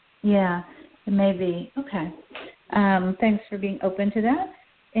 Yeah, it may be. Okay. Thanks for being open to that,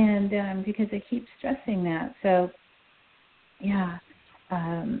 and because I keep stressing that. So,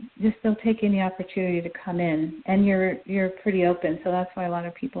 just they'll take any opportunity to come in, and you're pretty open, so that's why a lot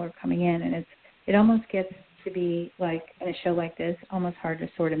of people are coming in, and it almost gets to be like in a show like this, almost hard to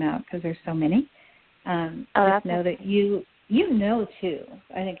sort them out because there's so many. Just know that you know too.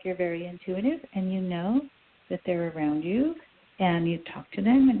 I think you're very intuitive, and you know that they're around you, and you talk to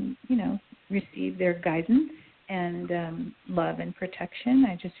them, and receive their guidance and love and protection.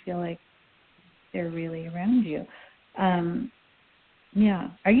 I just feel like they're really around you.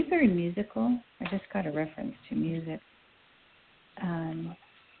 Are you very musical? I just got a reference to music.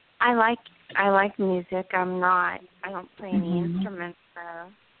 I like music. I don't play any instruments, so.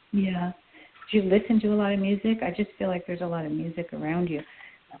 Yeah. Do you listen to a lot of music? I just feel like there's a lot of music around you.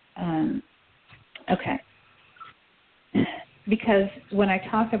 Okay. Because when I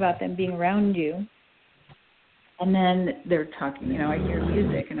talk about them being around you, and then they're talking, I hear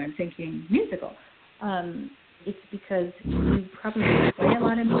music, and I'm thinking musical. It's because you probably play a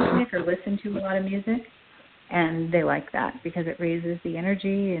lot of music or listen to a lot of music, and they like that because it raises the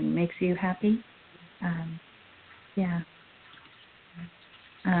energy and makes you happy.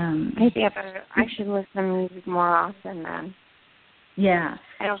 Maybe I should listen to music more often then. Yeah.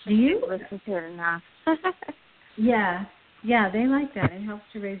 I don't think you listen to it enough. Yeah, they like that. It helps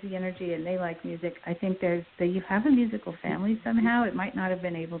to raise the energy, and they like music. I think you have a musical family somehow. It might not have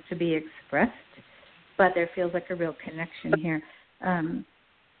been able to be expressed, but there feels like a real connection here.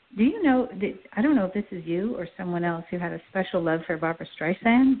 Do you know, I don't know if this is you or someone else who had a special love for Barbra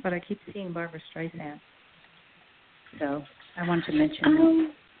Streisand, but I keep seeing Barbra Streisand. So I want to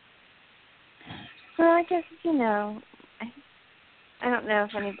mention Well, I guess, I don't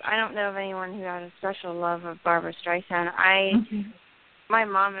know of anyone who had a special love of Barbra Streisand. My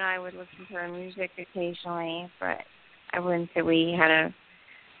mom and I would listen to her music occasionally, but I wouldn't say we had a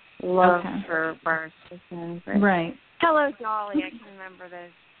love for Barbra Streisand. But right. Hello, Dolly. I can remember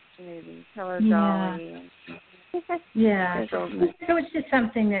those movies. Hello, Dolly. Yeah. So it's just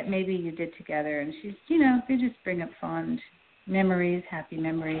something that maybe you did together, and she's, they just bring up fond memories, happy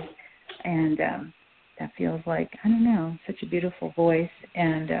memories, and that feels like, I don't know, such a beautiful voice,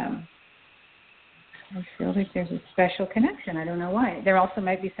 and I feel like there's a special connection. I don't know why. There also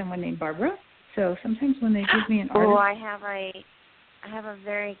might be someone named Barbara, so sometimes when they give me an artist... I have a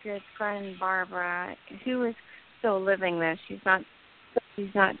very good friend, Barbara, who is still living though. She's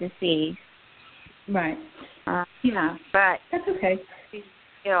not deceased. Right. But that's okay. She's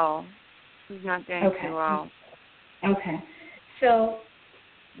ill. She's not doing too well. Okay. So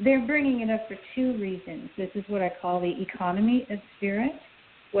they're bringing it up for two reasons. This is what I call the economy of spirit,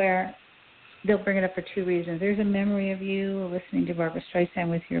 where they'll bring it up for two reasons. There's a memory of you listening to Barbra Streisand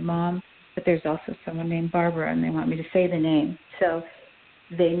with your mom, but there's also someone named Barbara, and they want me to say the name. So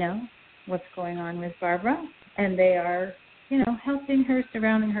they know what's going on with Barbara, and they are, helping her,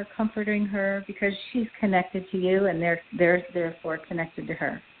 surrounding her, comforting her, because she's connected to you, and they're therefore connected to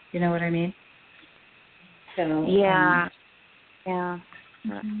her. You know what I mean? So yeah. That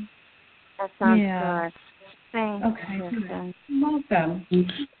sounds good. Thanks. Okay. Welcome.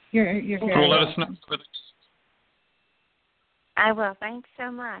 You're very Well, let us know. I will. Thanks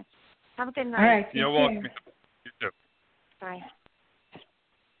so much. Have a good night. All right. You're welcome. You too. Bye.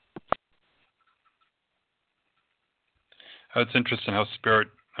 It's interesting how spirit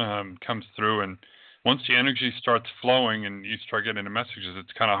comes through, and once the energy starts flowing and you start getting the messages,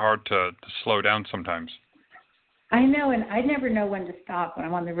 it's kind of hard to slow down sometimes. I know, and I never know when to stop when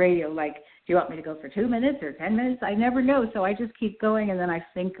I'm on the radio. Like, do you want me to go for 2 minutes or 10 minutes? I never know, so I just keep going, and then I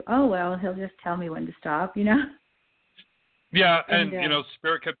think, oh, well, he'll just tell me when to stop, Yeah, and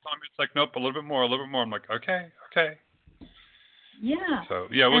Spirit kept telling me, it's like, nope, a little bit more. I'm like, okay. Yeah. So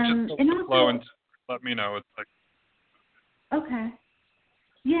yeah, we'll just go with the flow and let me know. It's like, okay.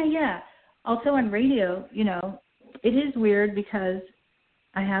 Yeah. Also on radio, it is weird because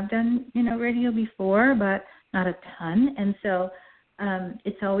I have done, radio before, but not a ton. And so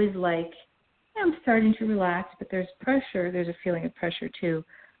it's always like, I'm starting to relax, but there's pressure. There's a feeling of pressure too.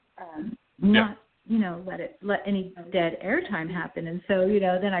 Not, let any dead air time happen. And so,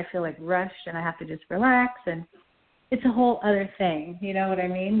 then I feel like rushed and I have to just relax. And it's a whole other thing. You know what I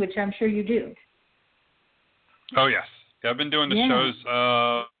mean? Which I'm sure you do. Oh, yes. Yeah, I've been doing the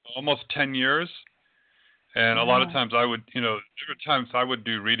shows almost 10 years. And a lot of times I would, there were times I would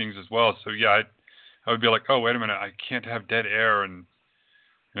do readings as well. So, yeah, I would be like, oh, wait a minute, I can't have dead air and,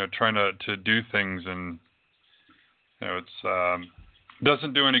 trying to do things. And, it's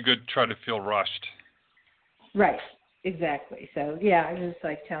doesn't do any good to try to feel rushed. Right, exactly. So, yeah, I was just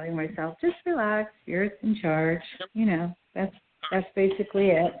like telling myself, just relax, Spirit's in charge. That's basically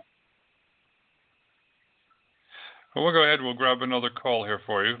it. Well, we'll go ahead. We'll grab another call here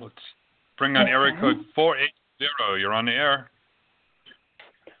for you. Let's bring on area code 480. You're on the air.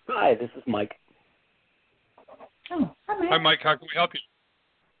 Hi, this is Mike. Oh, hi, Mike. Hi, Mike. How can we help you?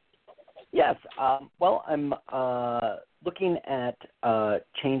 Yes. Well, I'm looking at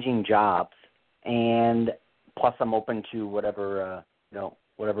changing jobs, and plus I'm open to whatever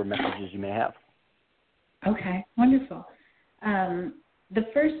messages you may have. Okay, wonderful. The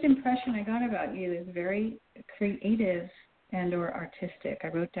first impression I got about you is very creative and or artistic. I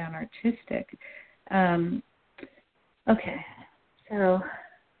wrote down artistic. Okay, so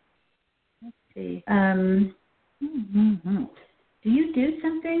let's see. Do you do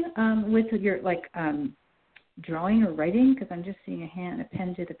something with your drawing or writing? Because I'm just seeing a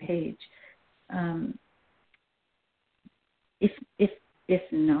pen to the page. If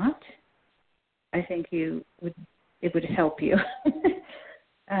not, I think it would help you.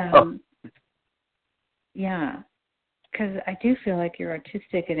 Yeah, because I do feel like you're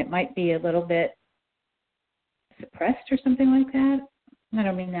artistic, and it might be a little bit suppressed or something like that. I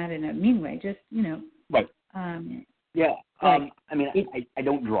don't mean that in a mean way, just Right. Yeah. Like, I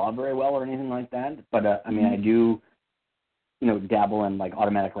don't draw very well or anything like that, but I do, dabble in like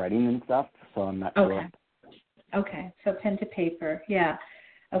automatic writing and stuff. So I'm not sure. Okay. So pen to paper. Yeah.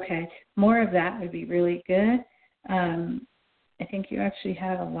 Okay. More of that would be really good. I think you actually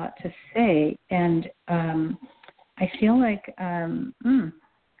have a lot to say, and I feel like, okay,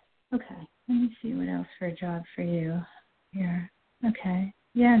 let me see what else for a job for you here. Okay,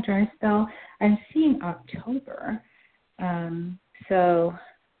 yeah, dry spell. I'm seeing October,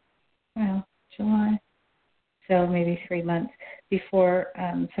 July, so maybe 3 months before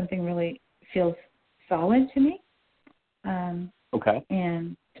something really feels solid to me. Okay.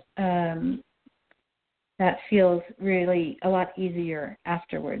 And that feels really a lot easier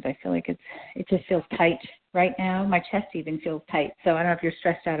afterwards. I feel like it just feels tight right now. My chest even feels tight. So I don't know if you're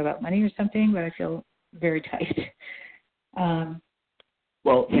stressed out about money or something, but I feel very tight.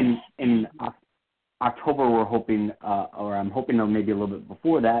 Well, in October, we're hoping, or I'm hoping maybe a little bit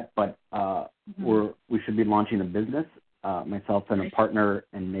before that, but we should be launching a business, myself and a partner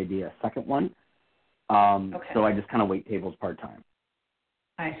and maybe a second one. So I just kind of wait tables part-time.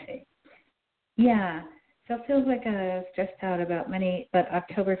 I see. Yeah. So it feels like I'm stressed out about money, but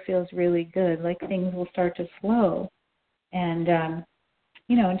October feels really good, like things will start to flow. And,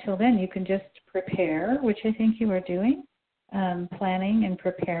 until then you can just prepare, which I think you are doing. Planning and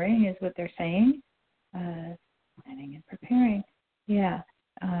preparing is what they're saying. Planning and preparing. Yeah.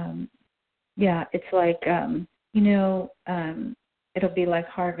 It's like, it'll be like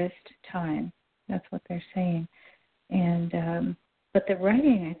harvest time. That's what they're saying. And, but the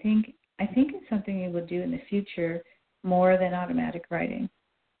writing, I think it's something you would do in the future more than automatic writing,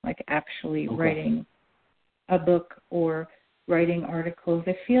 like actually writing a book or writing articles.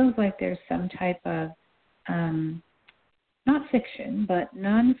 It feels like there's some type of, not fiction, but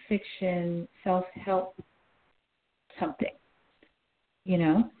nonfiction self-help something,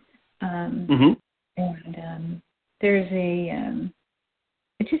 And there's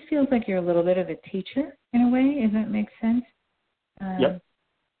it just feels like you're a little bit of a teacher in a way, if that makes sense. Yep.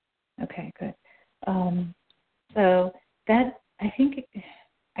 Okay, good. So that I think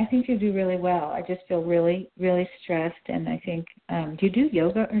you do really well. I just feel really, really stressed, and I think do you do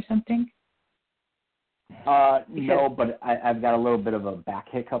yoga or something? No, but I've got a little bit of a back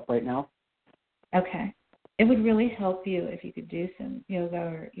hiccup right now. Okay. It would really help you if you could do some yoga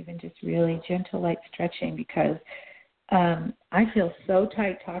or even just really gentle, light stretching, because I feel so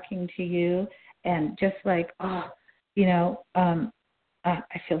tight talking to you, and just like, I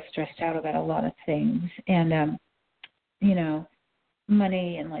feel stressed out about a lot of things, and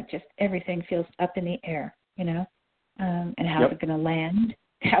money and like just everything feels up in the air, and how's it going to land?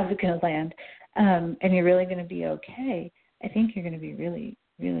 How's it going to land? And you're really going to be okay. I think you're going to be really,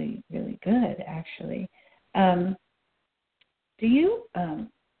 really, really good, actually. Do you?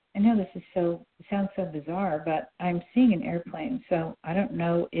 I know this is it sounds so bizarre, but I'm seeing an airplane, so I don't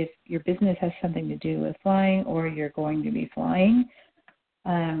know if your business has something to do with flying or you're going to be flying,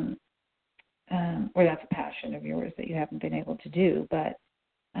 or that's a passion of yours that you haven't been able to do, but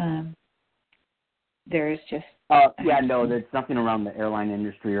there's just... there's nothing around the airline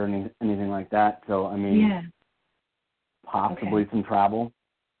industry or anything like that, so, I mean, possibly some travel.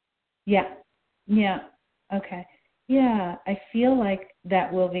 Yeah, okay. Yeah, I feel like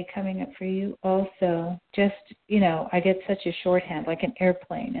that will be coming up for you also. Just, I get such a shorthand, like an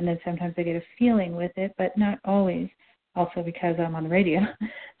airplane, and then sometimes I get a feeling with it, but not always, also because I'm on the radio.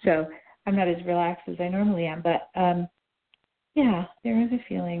 So I'm not as relaxed as I normally am. But, there is a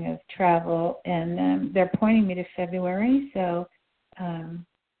feeling of travel, and they're pointing me to February, so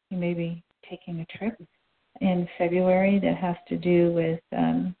you may be taking a trip in February that has to do with,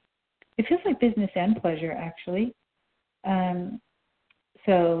 it feels like business and pleasure, actually.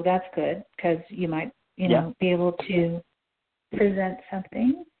 So that's good because you might, be able to present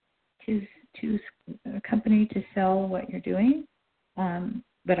something to a company to sell what you're doing,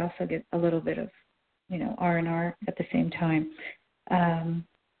 but also get a little bit of, R&R at the same time.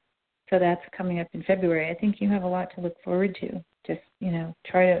 So that's coming up in February. I think you have a lot to look forward to. Just,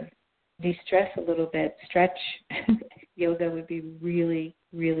 try to de-stress a little bit. Stretch. Yoga would be really,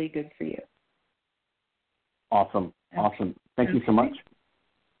 really good for you. Awesome. Thank you so much.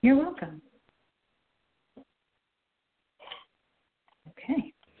 You're welcome.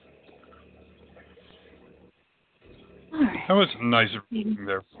 Okay. All right. That was a nice reading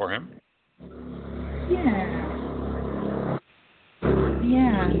there for him.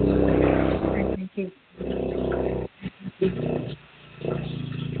 Yeah. Thank you.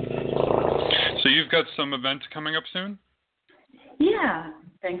 So you've got some events coming up soon? Yeah.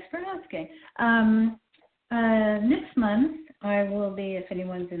 Thanks for asking. Next month, I will be, if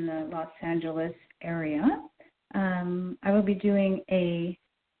anyone's in the Los Angeles area, I will be doing a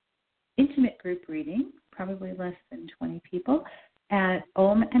intimate group reading, probably less than 20 people, at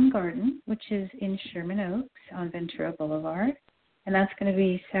Home and Garden, which is in Sherman Oaks on Ventura Boulevard. And that's going to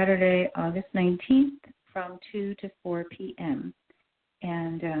be Saturday, August 19th from 2 to 4 p.m.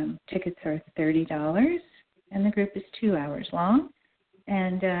 And tickets are $30, and the group is 2 hours long.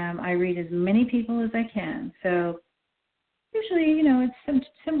 And I read as many people as I can. So usually, it's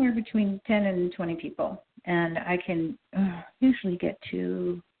somewhere between 10 and 20 people. And I can usually get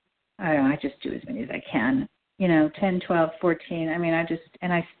to, I just do as many as I can, 10, 12, 14. I mean, I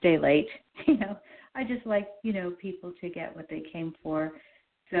stay late, I just like, people to get what they came for.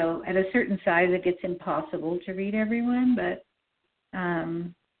 So at a certain size, it gets impossible to read everyone, but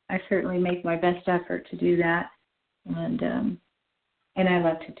I certainly make my best effort to do that. And I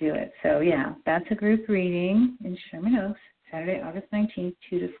love to do it. So, that's a group reading in Sherman Oaks, Saturday, August 19th,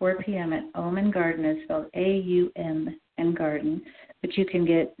 2 to 4 p.m. at Home and Garden. It's spelled A-U-M and Garden. But you can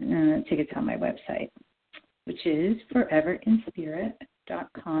get tickets on my website, which is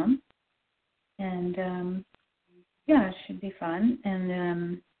foreverinspirit.com. And, it should be fun.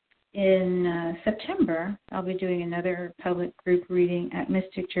 And in September, I'll be doing another public group reading at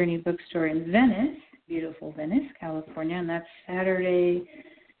Mystic Journey Bookstore in Venice, beautiful Venice, California, and that's Saturday,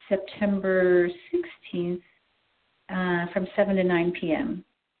 September 16th from 7 to 9 p.m.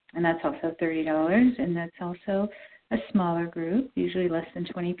 And that's also $30, and that's also a smaller group, usually less than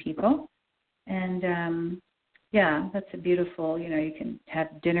 20 people. And, that's a beautiful, you can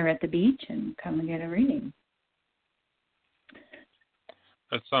have dinner at the beach and come and get a reading.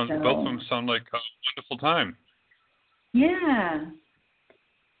 Both of them sound like a wonderful time. Yeah,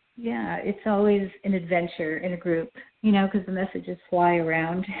 it's always an adventure in a group, because the messages fly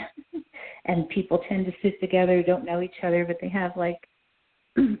around and people tend to sit together, don't know each other, but they have like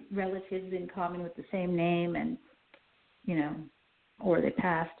relatives in common with the same name and, or they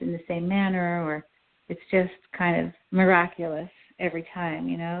passed in the same manner, or it's just kind of miraculous every time,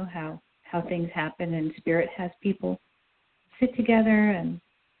 how things happen, and Spirit has people sit together, and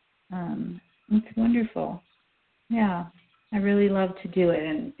it's wonderful. Yeah. I really love to do it,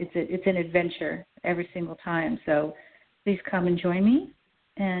 and it's an adventure every single time. So please come and join me,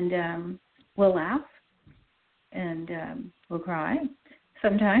 and we'll laugh, and we'll cry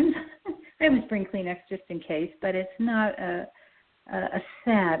sometimes. I always bring Kleenex just in case, but it's not a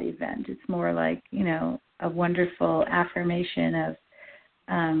sad event. It's more like, a wonderful affirmation of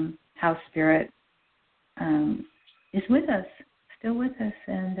how Spirit is with us, still with us.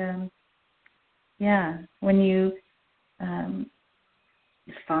 And, when you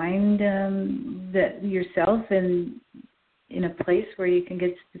find that yourself in a place where you can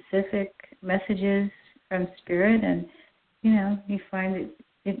get specific messages from Spirit, and, you find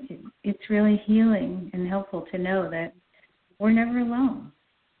it's really healing and helpful to know that we're never alone,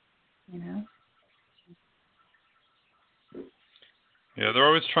 Yeah, they're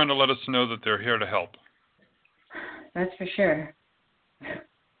always trying to let us know that they're here to help. That's for sure.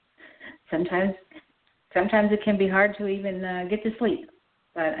 Sometimes it can be hard to even get to sleep,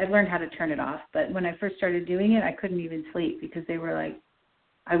 but I've learned how to turn it off. But when I first started doing it, I couldn't even sleep because they were like,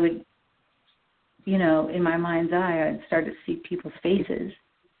 I would, in my mind's eye, I'd start to see people's faces.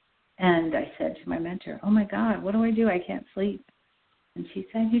 And I said to my mentor, oh, my God, what do? I can't sleep. And she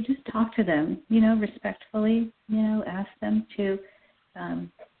said, you just talk to them, respectfully, ask them to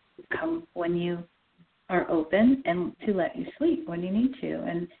come when you are open and to let you sleep when you need to.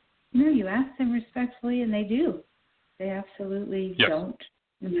 And, you ask them respectfully, and they do. They absolutely don't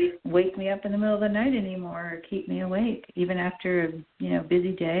wake me up in the middle of the night anymore or keep me awake. Even after a,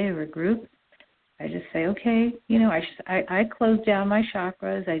 busy day or a group, I just say, okay, I close down my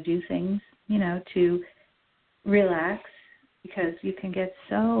chakras. I do things, to relax, because you can get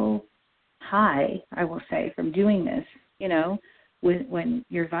so high, I will say, from doing this, when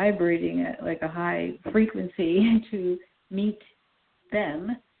you're vibrating at like a high frequency to meet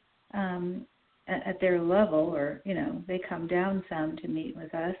them at their level, or, they come down some to meet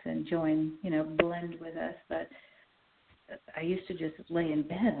with us and join, blend with us. But I used to just lay in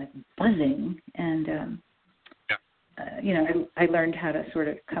bed like buzzing, and, I learned how to sort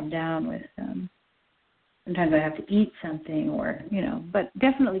of come down with, sometimes I have to eat something or, but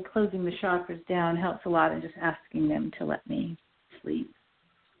definitely closing the chakras down helps a lot, and just asking them to let me sleep.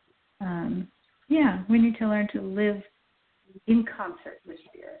 We need to learn to live in concert with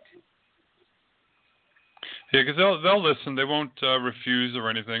Spirit. Yeah, because they'll listen. They won't refuse or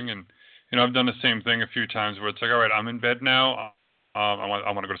anything. And, I've done the same thing a few times where it's like, all right, I'm in bed now. I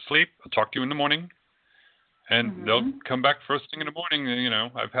want to go to sleep. I'll talk to you in the morning. And they'll come back first thing in the morning.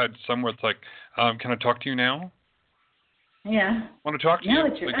 I've had some where it's like, can I talk to you now? Yeah. I want to talk to you.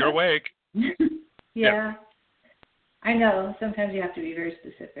 Like, you're awake. Yeah. I know. Sometimes you have to be very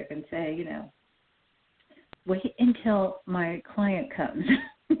specific and say, wait until my client comes,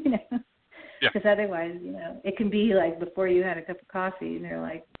 because otherwise, it can be like before you had a cup of coffee and they're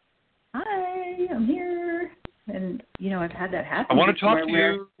like, hi, I'm here. And, I've had that happen. I want to talk to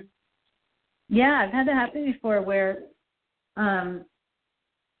you. Yeah, I've had that happen before where,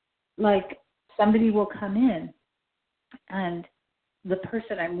 like, somebody will come in and the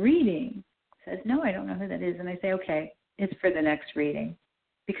person I'm reading says, no, I don't know who that is. And I say, okay, it's for the next reading.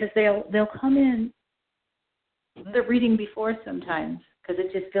 Because they'll come in the reading before sometimes, because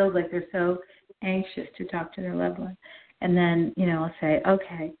it just feels like they're so anxious to talk to their loved one. And then, I'll say,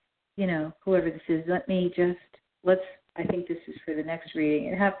 okay, whoever this is, I think this is for the next reading.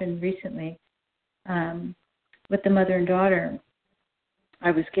 It happened recently with the mother and daughter.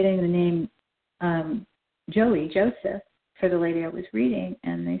 I was getting the name Joseph, for the lady I was reading,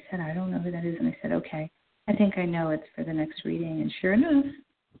 and they said, I don't know who that is. And I said, okay, I think I know it's for the next reading. And sure enough,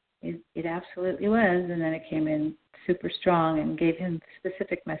 it absolutely was. And then it came in super strong and gave him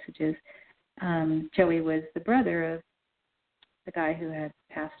specific messages. Joey was the brother of the guy who had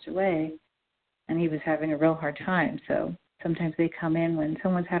passed away, and he was having a real hard time. So sometimes they come in when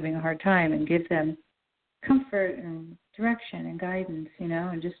someone's having a hard time and give them comfort and direction and guidance,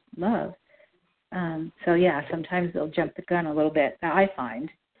 and just love. Sometimes they'll jump the gun a little bit, I find.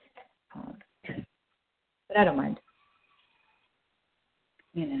 But I don't mind.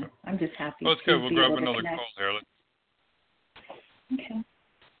 I'm just happy. Well, it's good. We'll grab another call here. Okay.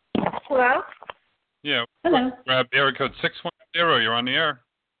 Hello? Yeah. Hello. Grab area code 610. You're on the air.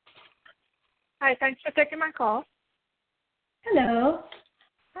 Hi, thanks for taking my call. Hello.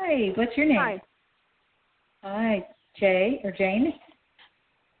 Hi, what's your name? Hi. Hi, Jay or Jane?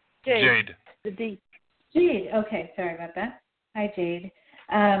 Jade. The D. Jade. Okay, sorry about that. Hi, Jade.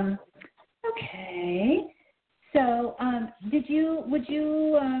 Okay. So, did you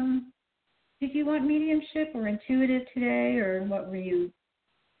want mediumship or intuitive today, or what were you?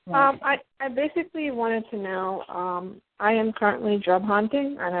 I basically wanted to know. I am currently job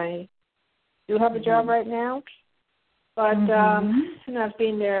hunting, and I do have a job right now, but I've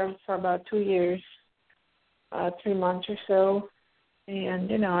been there for about 2 years, 3 months or so, and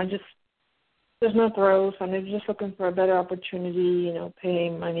there's no growth, and I'm just looking for a better opportunity,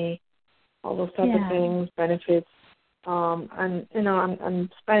 paying money, all those type of things, benefits. And I'm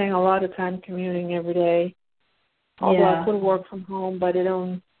spending a lot of time commuting every day. Although I could work from home, but they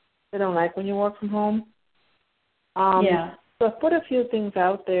don't like when you work from home. So I put a few things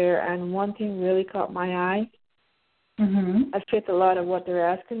out there, and one thing really caught my eye. I fit a lot of what they're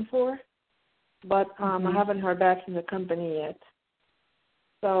asking for, but I haven't heard back from the company yet.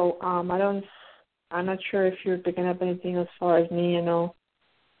 So I'm not sure if you're picking up anything as far as me,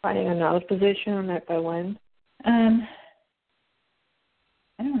 finding another position, like by when. I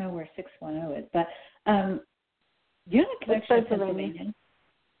don't know where 610 is, but you're in connection to Pennsylvania.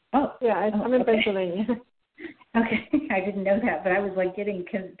 Oh, yeah, I'm in Pennsylvania. Okay, I didn't know that, but I was like getting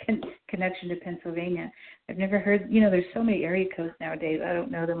connection to Pennsylvania. I've never heard, there's so many area codes nowadays. I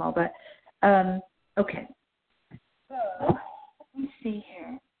don't know them all, but okay. So let me see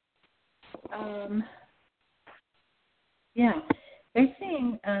here. They're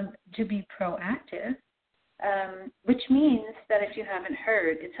saying to be proactive, which means that if you haven't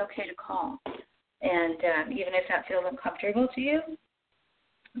heard, it's okay to call, and even if that feels uncomfortable to you.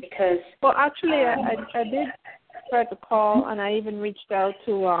 Because actually, I did try to call, and I even reached out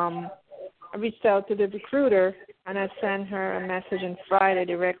to the recruiter, and I sent her a message on Friday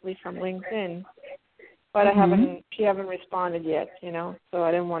directly from LinkedIn, but she haven't responded yet, so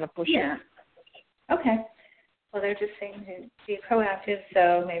I didn't want to push it. Okay. Well, they're just saying to be proactive,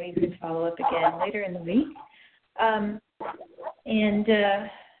 so maybe you could follow up again later in the week.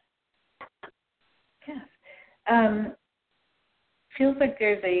 Feels like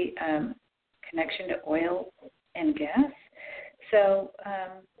there's a connection to oil and gas. So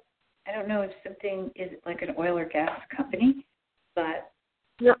I don't know if something is like an oil or gas company, but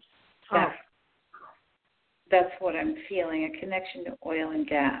that's what I'm feeling, a connection to oil and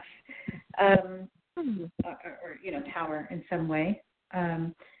gas, or power in some way,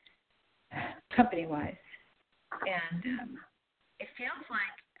 company-wise. And it feels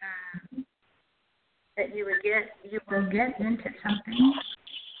like that you will get into something.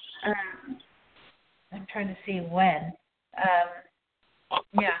 I'm trying to see when.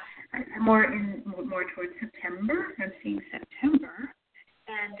 More towards September. I'm seeing September,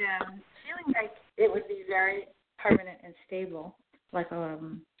 and feeling like it would be very permanent and stable, like a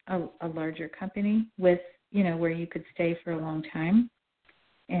larger company with where you could stay for a long time,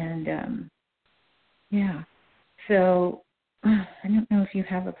 and So I don't know if you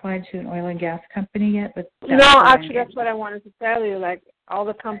have applied to an oil and gas company yet, but that's what I wanted to tell you. Like all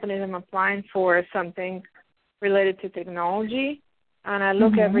the companies I'm applying for is something related to technology, and I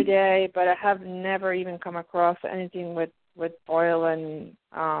look every day, but I have never even come across anything with oil and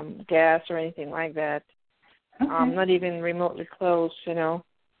gas or anything like that. Okay. Not even remotely close, So.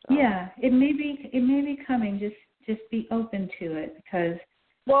 Yeah, it may be coming. Just be open to it because.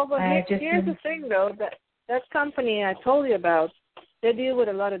 Well, but here's the thing, though, that company I told you about, they deal with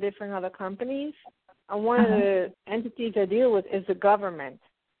a lot of different other companies, and one of the entities they deal with is the government.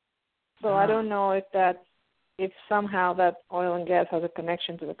 So I don't know if somehow that oil and gas has a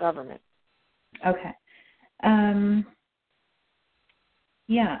connection to the government. Okay.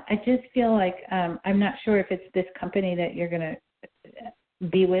 I just feel like I'm not sure if it's this company that you're going to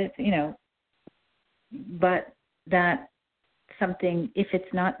be with, but that something, if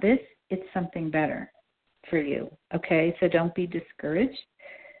it's not this, it's something better for you, okay? So don't be discouraged.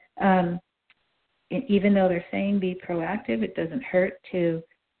 Even though they're saying be proactive, it doesn't hurt to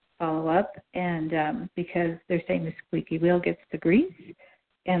follow up, and because they're saying the squeaky wheel gets the grease,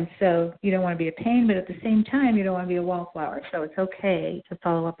 and so you don't want to be a pain, but at the same time, you don't want to be a wallflower. So it's okay to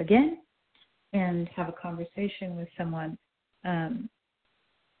follow up again and have a conversation with someone, and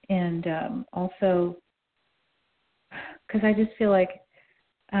also because I just feel like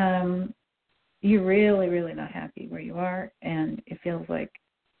you're really, really not happy where you are, and it feels like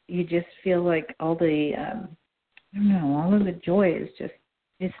you just feel like all the all of the joy is just,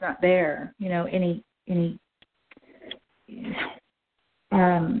 it's not there.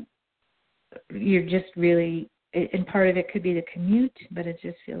 You're just really, and part of it could be the commute, but it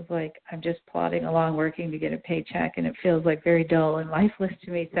just feels like I'm just plodding along working to get a paycheck, and it feels like very dull and lifeless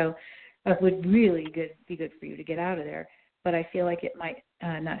to me. So it would really be good for you to get out of there. But I feel like it might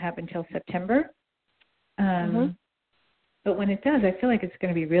not happen until September. But when it does, I feel like it's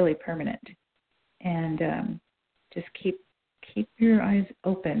going to be really permanent. And just keep your eyes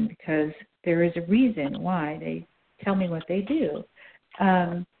open, because there is a reason why they tell me what they do.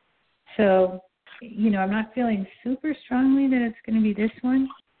 So, I'm not feeling super strongly that it's going to be this one,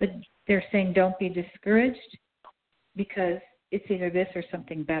 but they're saying don't be discouraged, because it's either this or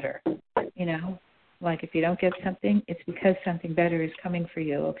something better. Like if you don't get something, it's because something better is coming for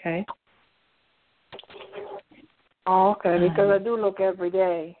you, okay? Oh, okay, because I do look every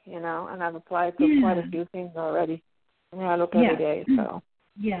day, and I've applied to quite a few things already. I look every day, so.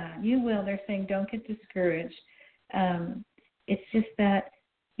 Yeah, you will. They're saying don't get discouraged. It's just that,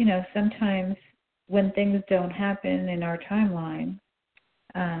 sometimes when things don't happen in our timeline,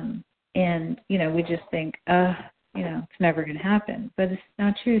 and, we just think, it's never going to happen. But it's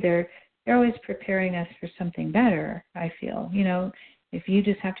not true. They're always preparing us for something better, I feel. If you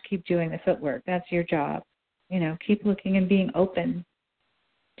just have to keep doing the footwork, that's your job. Keep looking and being open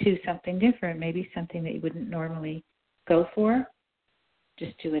to something different, maybe something that you wouldn't normally go for.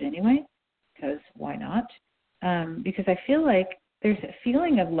 Just do it anyway, because why not? Because I feel like there's a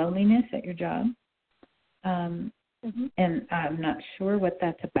feeling of loneliness at your job, and I'm not sure what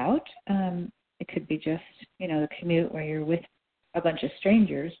that's about. It could be just, the commute where you're with a bunch of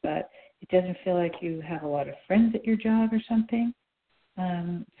strangers, but it doesn't feel like you have a lot of friends at your job or something.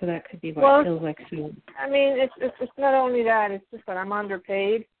 So that could be what it feels like. So, I mean, it's not only that. It's just that I'm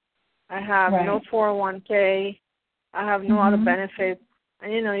underpaid. I have no 401k. I have no other benefits.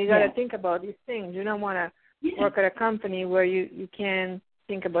 And, you got to think about these things. You don't want to work at a company where you can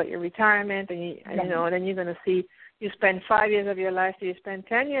think about your retirement, and then you're going to see you spend 5 years of your life, you spend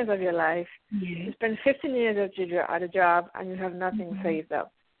 10 years of your life, you spend 15 years at a job, and you have nothing saved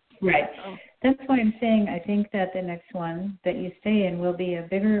up. Right. So, that's why I'm saying I think that the next one that you stay in will be a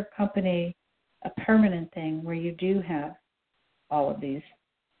bigger company, a permanent thing where you do have all of these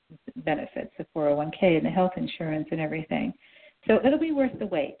benefits, the 401k and the health insurance and everything. So it'll be worth the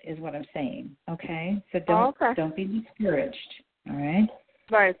wait, is what I'm saying. Okay. So don't be discouraged. All right.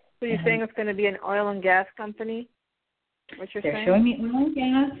 Right. So you're saying it's going to be an oil and gas company? What you're saying? They're showing me oil and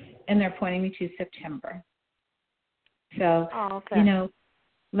gas, and they're pointing me to September. So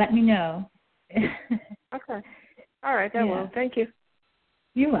let me know. Okay. All right. I will. Thank you.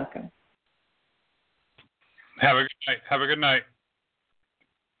 You're welcome. Have a good night. Have a good night.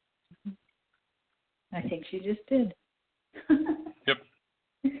 I think she just did. Yep.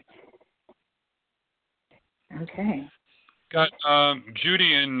 Okay. Got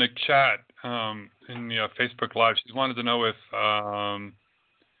Judy in the chat in the Facebook Live. She wanted to know if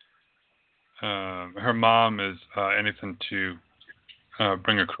her mom is anything to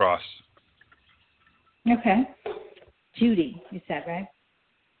bring across. Okay. Judy, you said, right?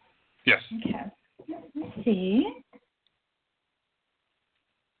 Yes. Okay. Let's see.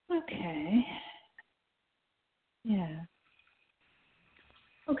 Okay. Yeah.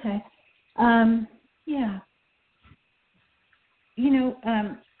 Okay. Yeah.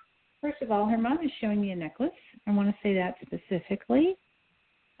 First of all, her mom is showing me a necklace. I want to say that specifically.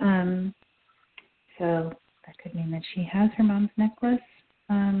 So that could mean that she has her mom's necklace.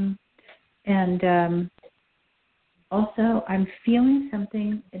 Also, I'm feeling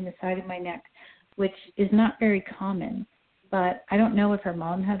something in the side of my neck, which is not very common. But I don't know if her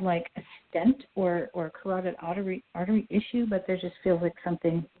mom had like a stent or carotid artery issue, but there just feels like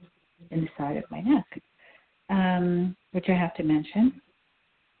something in the side of my neck, which I have to mention.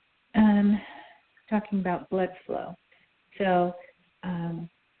 Talking about blood flow. So,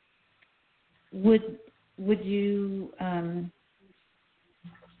 would you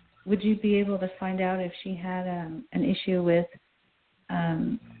be able to find out if she had an issue with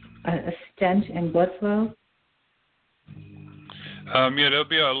a stent and blood flow? There'll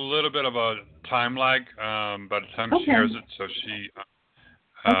be a little bit of a time lag by the time she hears it, so she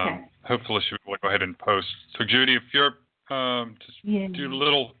hopefully she will go ahead and post. So Judy, if you're just do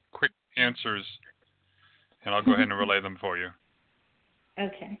little quick answers, and I'll go ahead and relay them for you.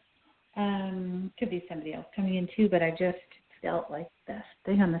 Okay. Could be somebody else coming in too, but I just felt like this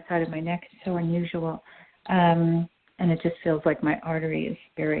thing on the side of my neck is so unusual, and it just feels like my artery is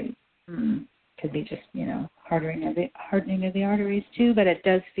very. Could be just, hardening of the arteries too, but it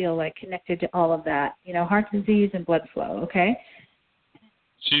does feel like connected to all of that, heart disease and blood flow, okay?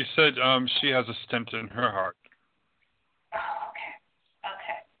 She said she has a stent in her heart. Oh, okay.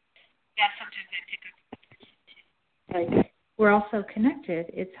 That's something like we're also connected.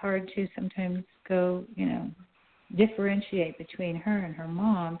 It's hard to sometimes go, differentiate between her and her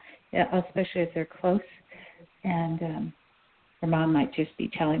mom, especially if they're close, and her mom might just be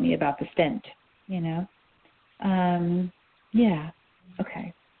telling me about the stent.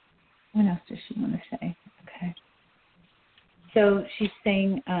 Okay. What else does she want to say? Okay. So she's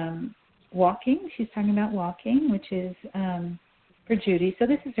saying walking. She's talking about walking, which is for Judy. So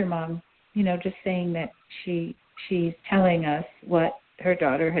this is her mom, just saying that she's telling us what her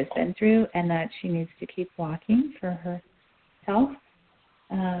daughter has been through and that she needs to keep walking for her health.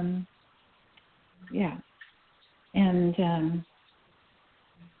 And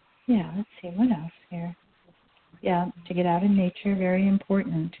let's see, what else here? to get out in nature, very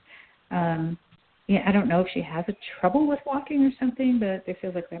important. I don't know if she has a trouble with walking or something, but it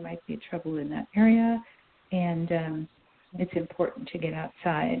feels like there might be trouble in that area, and it's important to get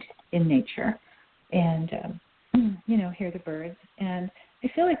outside in nature and, hear the birds. And I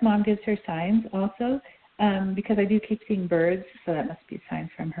feel like Mom gives her signs also, because I do keep seeing birds, so that must be a sign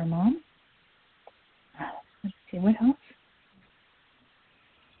from her mom. Let's see, what else?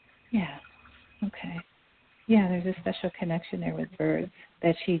 Yeah, okay. Yeah, there's a special connection there with birds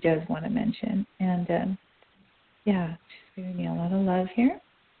that she does want to mention. And, she's giving me a lot of love here.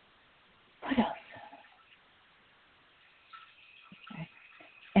 What else? Okay.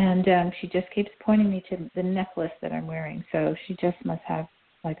 And she just keeps pointing me to the necklace that I'm wearing. So she just must have,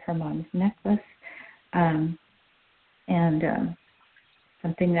 like, her mom's necklace.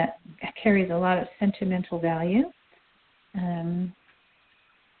 Something that carries a lot of sentimental value.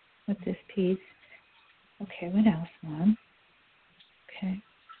 With this piece. Okay, what else, Mom? Okay.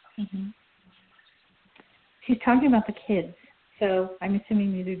 She's talking about the kids. So I'm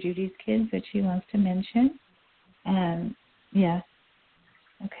assuming these are Judy's kids that she wants to mention. Yeah.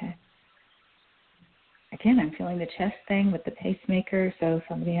 Okay. Again, I'm feeling the chest thing with the pacemaker, so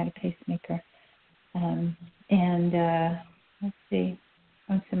somebody had a pacemaker. Let's see.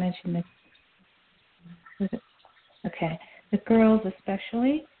 I want to mention this. Okay. The girls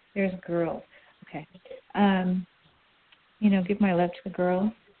especially. There's girls. Okay. Give my love to the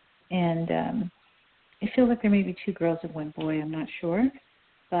girls. And it feels like there may be 2 girls and 1 boy. I'm not sure.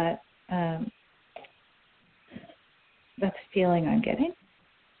 But that's the feeling I'm getting.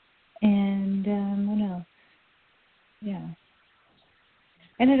 And what else? Yeah.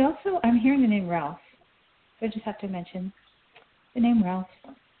 And it also, I'm hearing the name Ralph. So I just have to mention the name Ralph.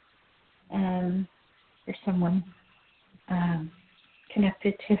 For someone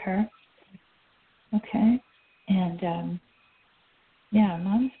connected to her. Okay. And,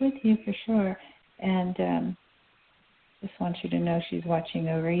 Mom's with you for sure. And just wants you to know she's watching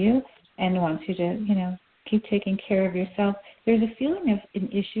over you and wants you to, keep taking care of yourself. There's a feeling of an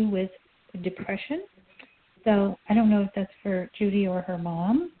issue with depression. So I don't know if that's for Judy or her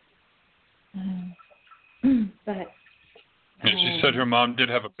mom. But... She said her mom did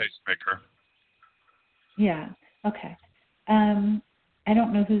have a pacemaker. Yeah. Okay. I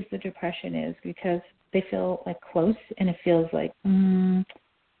don't know whose the depression is because they feel like close, and it feels like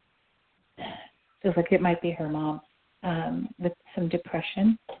it might be her mom with some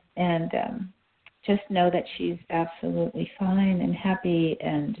depression. And just know that she's absolutely fine and happy.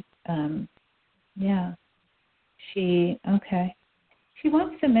 And she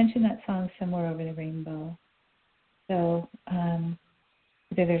wants to mention that song Somewhere Over the Rainbow. So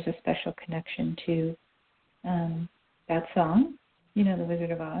there's a special connection to that song, The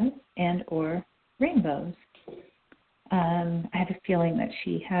Wizard of Oz, and or rainbows. I have a feeling that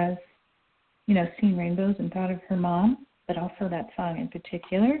she has, seen rainbows and thought of her mom, but also that song in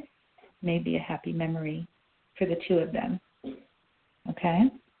particular may be a happy memory for the 2 of them. Okay?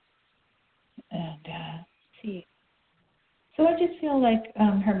 And let's see. So I just feel like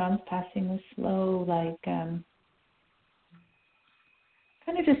her mom's passing was slow, like kind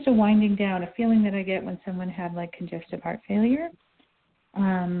of just a winding down, a feeling that I get when someone had like congestive heart failure.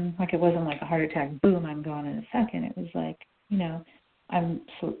 Like it wasn't like a heart attack, boom, I'm gone in a second. It was like, I'm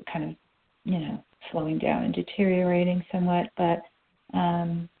kind of, slowing down and deteriorating somewhat. But,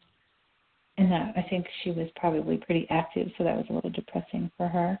 and that I think she was probably pretty active, so that was a little depressing for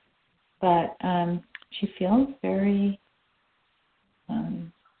her. But she feels very,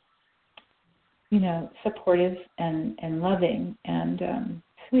 supportive and loving and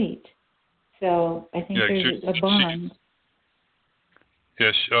sweet. So I think there's a bond.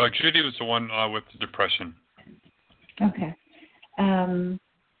 Yes, Judy was the one with the depression. Okay.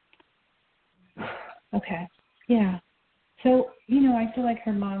 Okay. Yeah. So, I feel like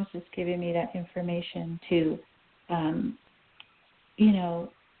her mom's just giving me that information to,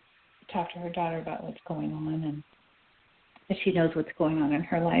 talk to her daughter about what's going on and that she knows what's going on in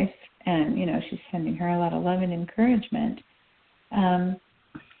her life. And, she's sending her a lot of love and encouragement.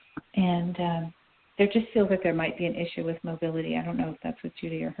 There just feels like there might be an issue with mobility. I don't know if that's with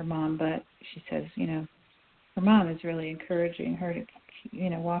Judy or her mom, but she says, her mom is really encouraging her to,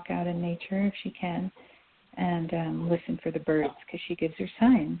 walk out in nature if she can and listen for the birds because she gives her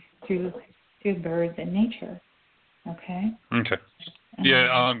signs through birds and nature. Okay? Okay.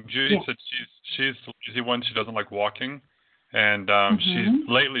 Judy said she's the lazy one. She doesn't like walking. And she's been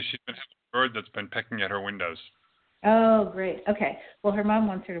having a bird that's been pecking at her windows. Oh, great. Okay. Well, her mom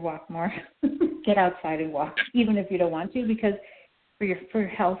wants her to walk more. Get outside and walk, even if you don't want to, because for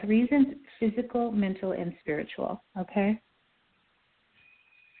health reasons, physical, mental, and spiritual. Okay.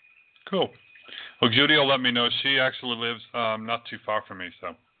 Cool. Well, Judy will let me know. She actually lives not too far from me,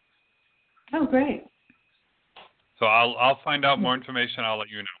 so. Oh, great. So I'll find out more information. I'll let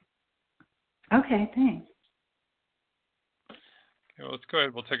you know. Okay, thanks. Okay, well, let's go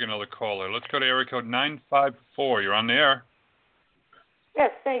ahead. We'll take another caller. Let's go to area code 954. You're on the air.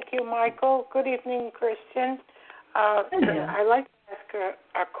 Yes, thank you, Michael. Good evening, Kirstin. I'd like to ask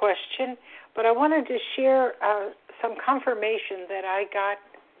a question, but I wanted to share some confirmation that I got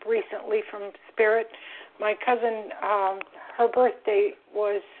recently from Spirit. My cousin, her birthday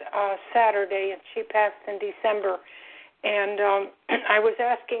was Saturday, and she passed in December. And I was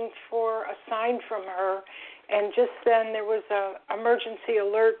asking for a sign from her, and just then there was a emergency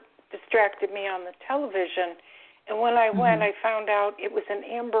alert distracted me on the television. And when I went, I found out it was an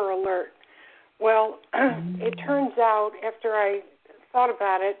Amber Alert. Well, it turns out, after I thought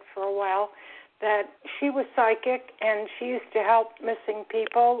about it for a while, that she was psychic and she used to help missing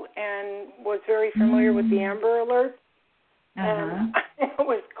people and was very familiar with the Amber Alert. And I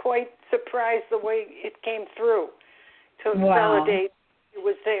was quite surprised the way it came through to validate it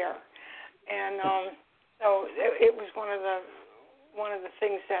was there. And so it was one of the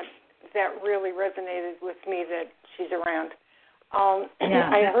things that really resonated with me, that she's around.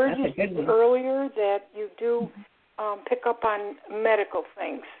 I heard you say earlier that you do pick up on medical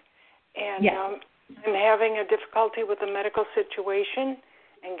things. And I'm having a difficulty with a medical situation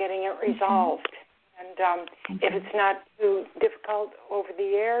and getting it resolved. And if it's not too difficult over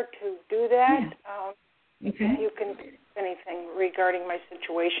the air to do that, you can do anything regarding my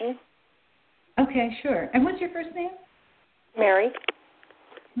situation. Okay, sure. And what's your first name? Mary.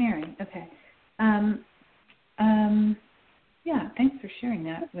 Mary, okay. Yeah, thanks for sharing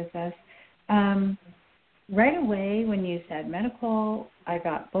that with us. Right away when you said medical, I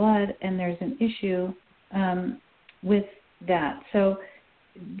got blood, and there's an issue with that. So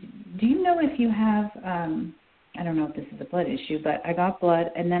do you know if you have, I don't know if this is a blood issue, but I got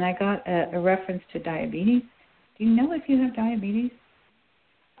blood, and then I got a reference to diabetes. Do you know if you have diabetes?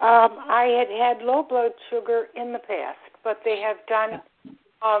 I had low blood sugar in the past, but they have done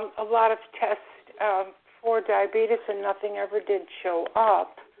a lot of tests for diabetes, and nothing ever did show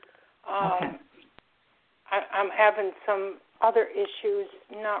up. I'm having some other issues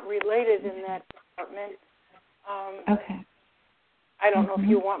not related in that department. I don't know if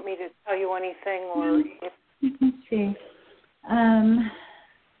you want me to tell you anything, or if... Let's see. Let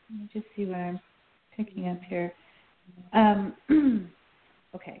me just see what I'm picking up here.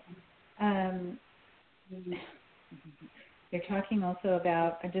 Okay. You're talking also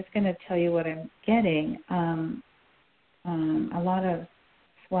about, I'm just going to tell you what I'm getting, a lot of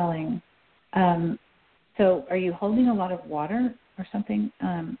swelling. So are you holding a lot of water or something?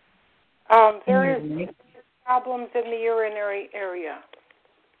 There is problems in the urinary area.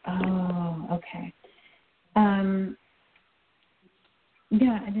 Oh, okay.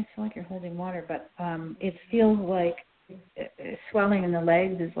 Yeah, I just feel like you're holding water, but it feels like swelling in the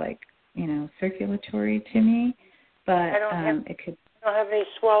legs is like, circulatory to me. But it could. I don't have any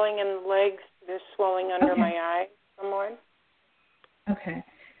swelling in the legs. There's swelling under my eye somewhere. Okay.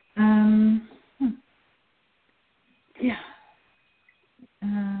 Yeah.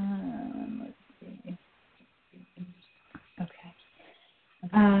 Let's see. Okay.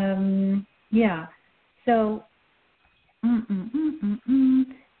 Yeah. So,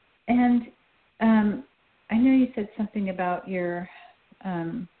 and I know you said something about your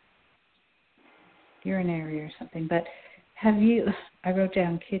urinary or something, but have you? I wrote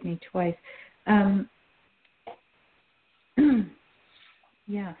down kidney twice.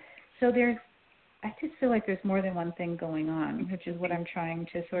 Yeah. So I just feel like there's more than one thing going on, which is what I'm trying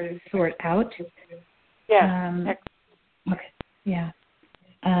to sort of sort out. Yeah. Okay. Yeah.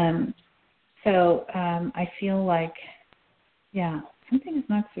 So I feel like, something is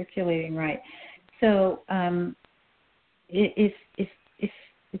not circulating right. So if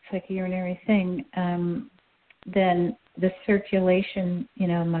it's like a urinary thing, then the circulation,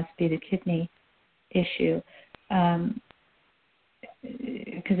 must be the kidney issue.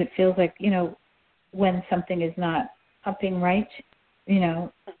 Because it feels like, when something is not pumping right,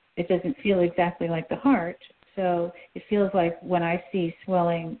 it doesn't feel exactly like the heart. So it feels like when I see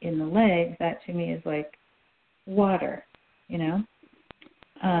swelling in the legs, that to me is like water,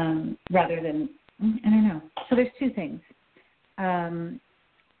 rather than, I don't know. So there's two things.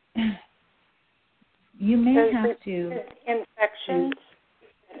 You may have to... Infections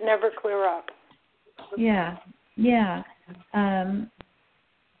never clear up. Yeah.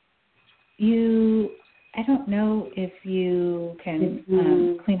 I don't know if you can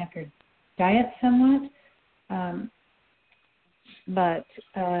clean up your diet somewhat, but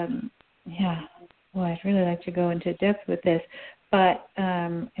yeah, well, I'd really like to go into depth with this, but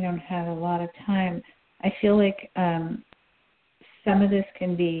I don't have a lot of time. I feel like some of this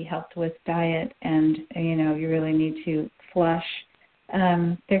can be helped with diet, and you really need to flush.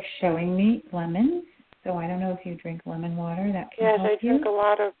 They're showing me lemons, so I don't know if you drink lemon water. That can help you. Yes, I drink a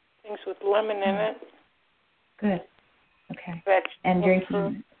lot of things with lemon in it. Good. Okay. Vegetable and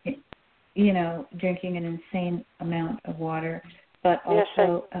drinking, drinking an insane amount of water, but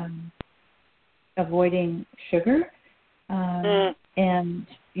also avoiding sugar. And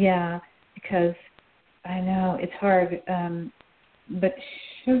because I know it's hard, but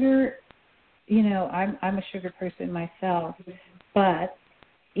sugar, I'm a sugar person myself, but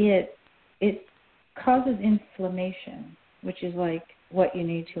it causes inflammation, which is like what you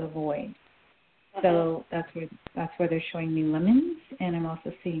need to avoid. So that's where they're showing me lemons, and I'm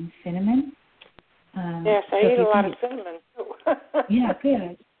also seeing cinnamon. Yes, I eat a lot of cinnamon too. Yeah,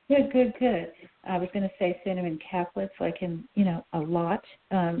 good. I was going to say cinnamon caplets, like in a lot.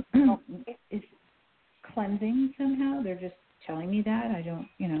 Is cleansing somehow. They're just telling me that. I don't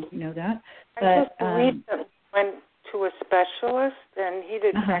know that. But I just recently went to a specialist, and he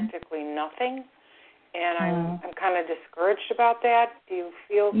did practically nothing, and I'm kind of discouraged about that. Do you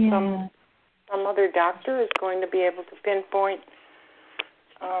feel some other doctor is going to be able to pinpoint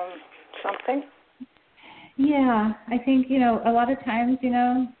something? Yeah, I think, a lot of times,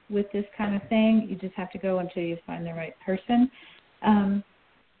 with this kind of thing, you just have to go until you find the right person. And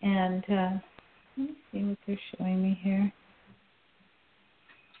let me see what they're showing me here.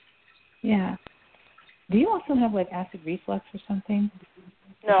 Yeah. Do you also have, like, acid reflux or something?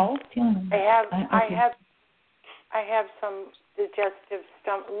 No. I have some digestive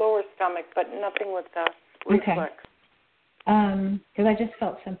lower stomach, but nothing with the reflux. Okay. Because I just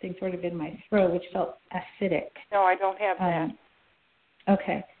felt something sort of in my throat, which felt acidic. No, I don't have that.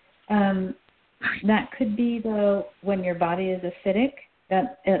 Okay. That could be, though, when your body is acidic.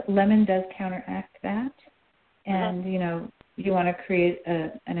 That lemon does counteract that. And, you want to create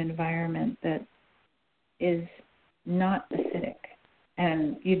an environment that is not acidic.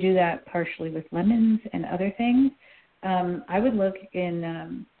 And you do that partially with lemons and other things. I would look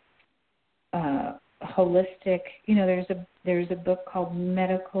in holistic, there's a book called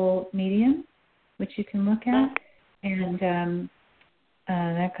Medical Medium, which you can look at. And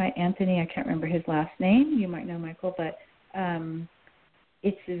that guy, Anthony, I can't remember his last name. You might know Michael, but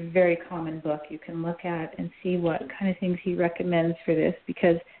it's a very common book you can look at and see what kind of things he recommends for this,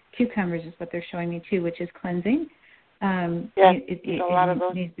 because cucumbers is what they're showing me too, which is cleansing. It a lot of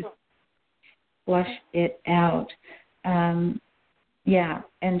those needs to flush it out.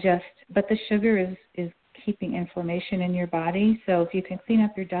 But the sugar is keeping inflammation in your body. So if you can clean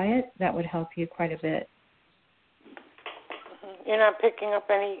up your diet, that would help you quite a bit. You're not picking up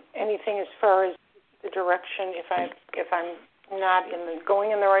anything as far as the direction, if I'm not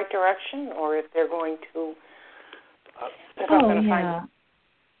going in the right direction, or if they're going to if I'm going to find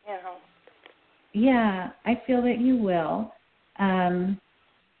Yeah, I feel that you will. I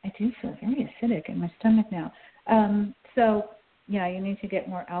do feel very acidic in my stomach now. You need to get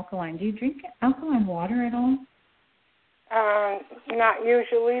more alkaline. Do you drink alkaline water at all? Not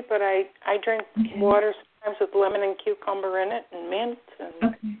usually, but I drink water sometimes with lemon and cucumber in it and mint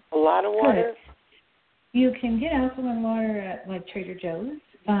and a lot of water. Good. You can get alkaline water at like Trader Joe's.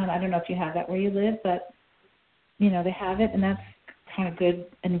 I don't know if you have that where you live, but they have it, and that's kind of good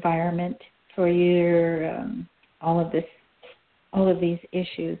environment for your all of these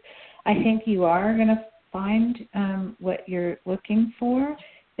issues. I think you are going to find what you're looking for.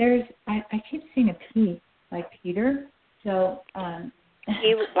 I keep seeing a P like Peter. So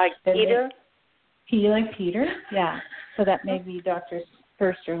P like Peter? P like Peter, yeah. So that may be doctor's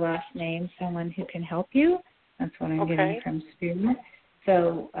first or last name, someone who can help you. That's what I'm getting from Spirit.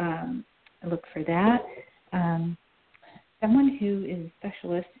 So look for that. Someone who is a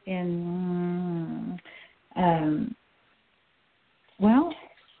specialist in,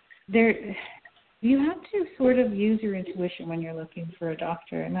 you have to sort of use your intuition when you're looking for a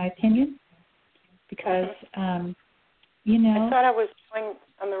doctor, in my opinion, because, I thought I was going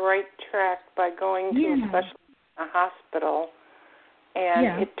on the right track by going to a specialist in a hospital,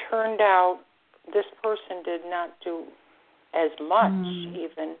 and it turned out this person did not do as much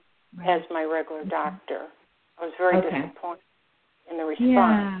even as my regular doctor. I was very disappointed in the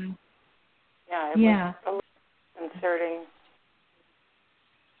response. It was a little concerning.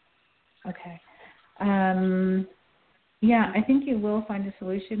 Okay. I think you will find a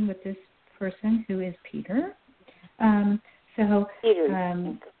solution with this person who is Peter.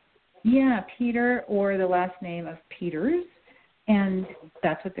 Peter. Yeah, Peter, or the last name of Peters, and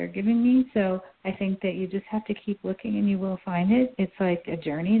that's what they're giving me. So I think that you just have to keep looking, and you will find it. It's like a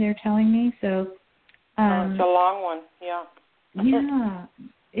journey, they're telling me. So it's a long one, yeah. Yeah,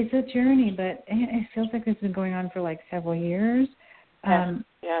 it's a journey, but it feels like it's been going on for like several years.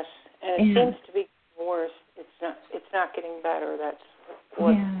 Yes, and it seems to be worse. It's not getting better. That's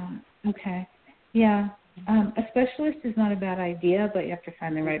what. Yeah. Okay. Yeah. A specialist is not a bad idea, but you have to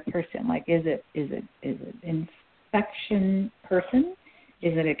find the right person. Like, is it infection person?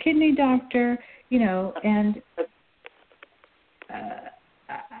 Is it a kidney doctor? And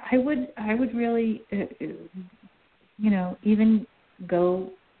I would really, even go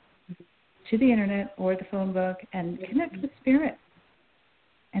to the internet or the phone book and connect with spirit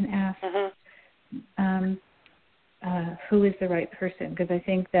and ask who is the right person, because I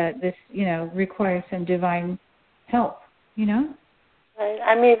think that this, requires some divine help, Right.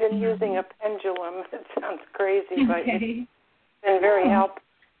 I'm even using a pendulum. It sounds crazy, but it's been very helpful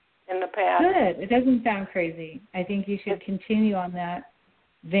in the past. Good. It doesn't sound crazy. I think you should continue on that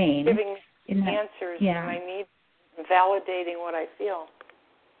vein. Giving answers to my needs, validating what I feel.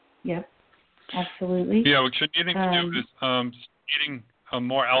 Yep. Absolutely. Yeah, what you're needing to do is eating a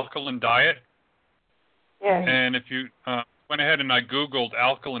more alkaline diet. Yes. And if you went ahead and I Googled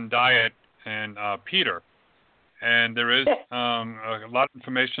alkaline diet and Peter, and there is a lot of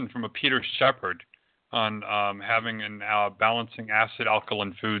information from a Peter Shepherd on having and balancing acid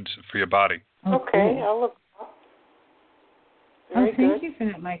alkaline foods for your body. Okay, cool. I'll look up. Thank you for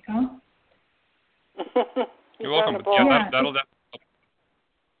that, Michael. You're welcome. Yeah, that'll help.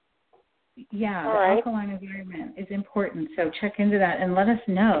 Yeah, the alkaline environment is important, so check into that and let us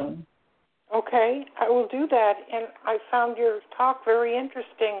know. Okay, I will do that. And I found your talk very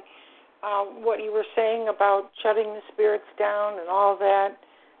interesting, what you were saying about shutting the spirits down and all that.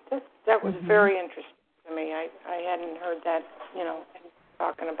 That was very interesting to me. I hadn't heard that,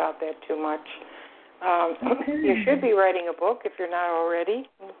 talking about that too much. You should be writing a book if you're not already.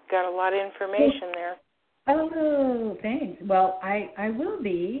 You've got a lot of information there. Oh, thanks. Well, I will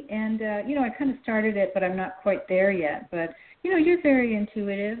be, and I kind of started it, but I'm not quite there yet. But you're very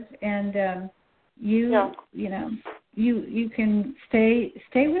intuitive, and you can stay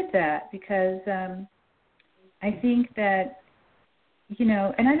with that, because I think that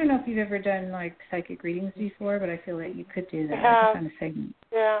and I don't know if you've ever done like psychic readings before, but I feel like you could do that.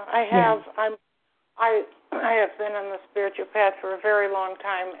 Yeah, I have. I have been on the spiritual path for a very long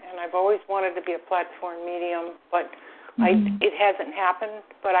time, and I've always wanted to be a platform medium, but it hasn't happened.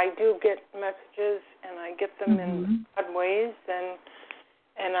 But I do get messages, and I get them in odd ways,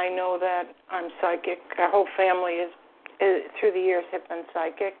 and I know that I'm psychic. Our whole family is through the years have been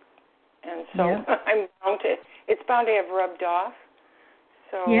psychic, and so it's bound to have rubbed off.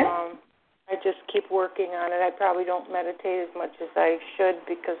 So I just keep working on it. I probably don't meditate as much as I should,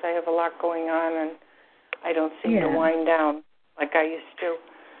 because I have a lot going on, and I don't seem to wind down like I used to.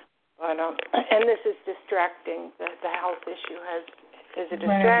 But and this is distracting. The health issue is a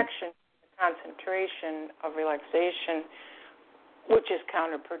distraction, concentration of relaxation, which is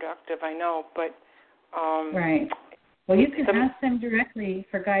counterproductive, I know. But well, you can ask them directly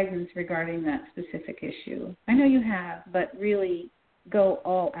for guidance regarding that specific issue. I know you have, but really go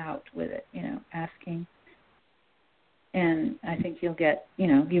all out with it, asking. And I think you'll get,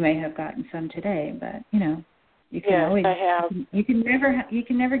 you may have gotten some today, but, you can always. Yes, I have. You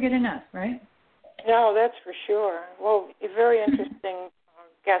can never get enough, right? No, that's for sure. Well, you're a very interesting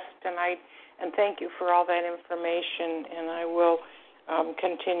guest tonight, and thank you for all that information, and I will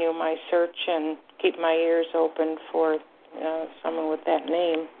continue my search and keep my ears open for someone with that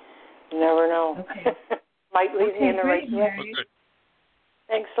name. You never know. Okay. Might lead me in the right direction.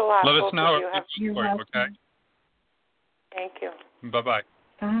 Thanks a lot. Let us know if you work, okay? Thank you. Bye-bye.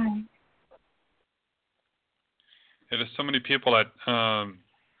 Bye. There's so many people that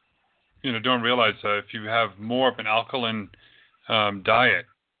don't realize that if you have more of an alkaline diet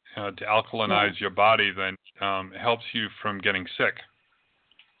to alkalinize your body, then it helps you from getting sick.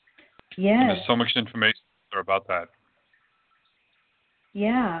 Yes. And there's so much information about that.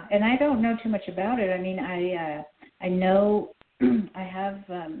 Yeah, and I don't know too much about it. I mean, I know I have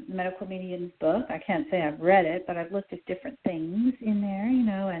Medical Medium's book. I can't say I've read it, but I've looked at different things in there,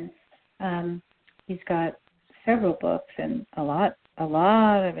 and he's got several books and a lot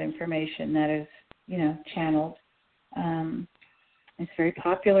of information that is, channeled. He's a very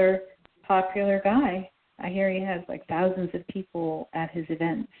popular guy. I hear he has like thousands of people at his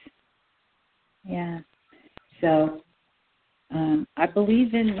events. Yeah. So I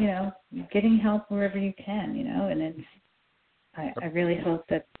believe in, getting help wherever you can, and it's, I really hope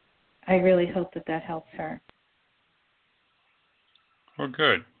that that helps her. Well,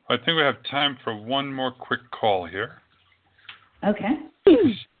 good. I think we have time for one more quick call here. Okay.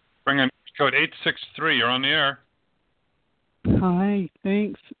 Bring in code 863. You're on the air. Hi.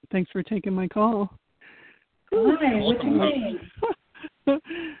 Thanks for taking my call. Hi. What's your name?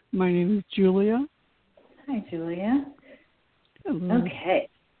 My name is Julia. Hi, Julia. Hello. Okay.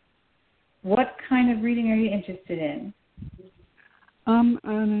 What kind of reading are you interested in? An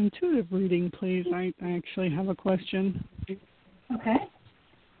intuitive reading, please. I actually have a question. Okay.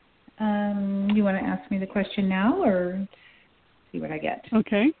 You want to ask me the question now or see what I get?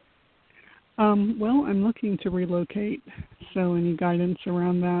 Okay. Well, I'm looking to relocate, so any guidance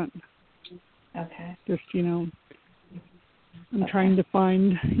around that? Okay. Just, I'm trying to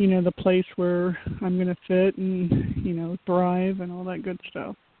find, the place where I'm going to fit and, thrive and all that good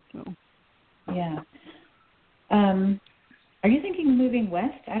stuff. So. Yeah. Are you thinking of moving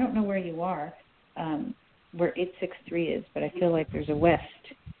west? I don't know where you are, where 863 is, but I feel like there's a west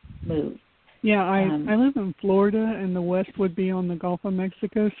move. Yeah, I live in Florida, and the west would be on the Gulf of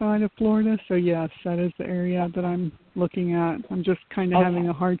Mexico side of Florida. So, yes, that is the area that I'm looking at. I'm just kind of having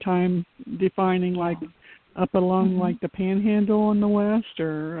a hard time defining, up along, the Panhandle on the west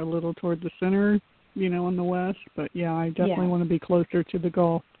or a little toward the center, on the west. But, yeah, I definitely want to be closer to the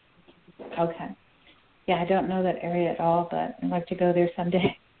Gulf. Okay. Yeah, I don't know that area at all, but I'd like to go there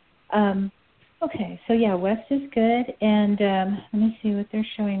someday. Okay, so, yeah, west is good. And let me see what they're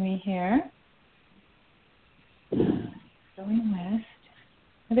showing me here. Going west.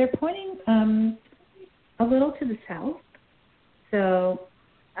 They're pointing a little to the south. So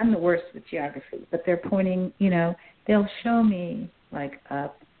I'm the worst with geography, but they're pointing, they'll show me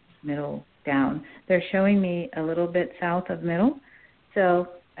up, middle, down. They're showing me a little bit south of middle. So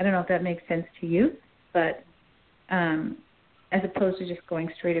I don't know if that makes sense to you, but as opposed to just going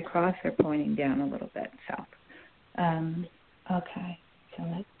straight across, they're pointing down a little bit south. Okay, so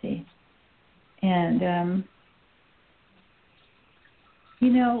let's see. And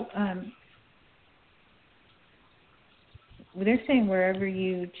they're saying wherever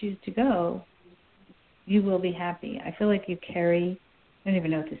you choose to go, you will be happy. I feel like you carry, I don't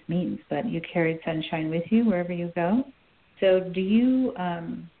even know what this means, but you carry sunshine with you wherever you go. So do you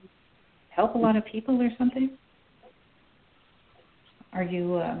help a lot of people or something? Are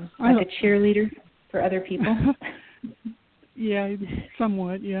you a cheerleader for other people? Yeah,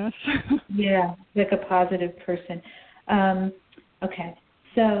 somewhat, yes. Yeah, like a positive person. Okay.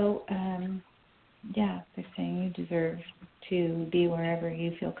 So, they're saying you deserve to be wherever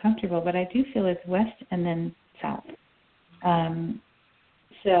you feel comfortable, but I do feel it's west and then south.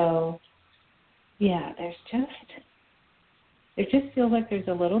 It just feels like there's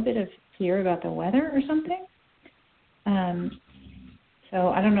a little bit of fear about the weather or something. So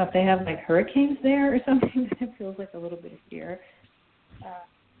I don't know if they have hurricanes there or something. It feels like a little bit of fear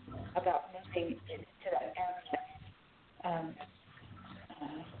about moving into that area.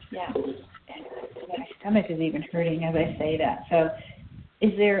 My stomach is even hurting as I say that. So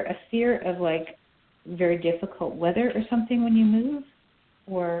is there a fear of very difficult weather or something when you move?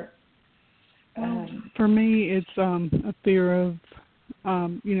 Or for me, it's a fear of,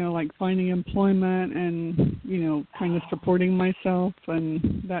 finding employment and, kind of supporting myself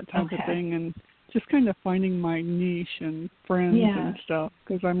and that type of thing. And just kind of finding my niche and friends and stuff,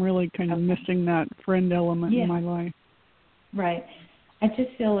 because I'm really kind of missing that friend element in my life. Right. I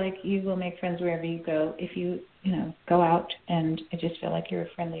just feel like you will make friends wherever you go if you, go out, and I just feel like you're a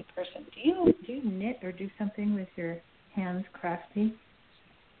friendly person. Do you knit or do something with your hands, crafty?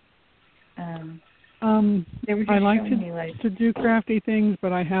 I like to do crafty things,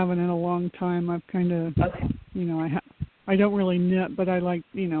 but I haven't in a long time. I've kind of, I don't really knit, but I like,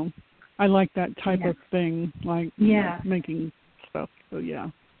 I like that type of thing, making stuff. So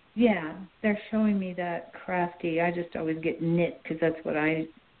Yeah, they're showing me that crafty. I just always get knit because that's what I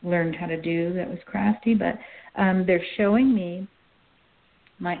learned how to do that was crafty. But they're showing me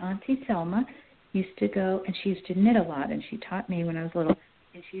my Auntie Selma used to go, and she used to knit a lot, and she taught me when I was little.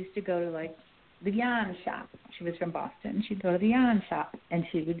 And she used to go to the yarn shop. She was from Boston. She'd go to the yarn shop, and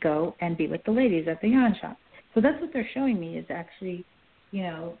she would go and be with the ladies at the yarn shop. So that's what they're showing me is actually,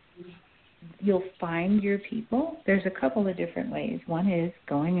 you'll find your people. There's a couple of different ways. One is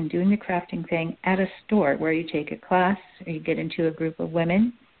going and doing the crafting thing at a store where you take a class or you get into a group of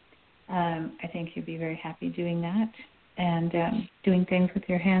women. I think you'd be very happy doing that. And doing things with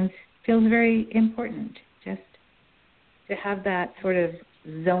your hands feels very important. Just to have that sort of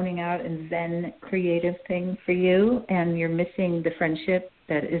zoning out and Zen creative thing for you, and you're missing the friendship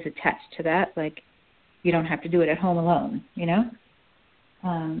that is attached to that. Like, you don't have to do it at home alone, you know?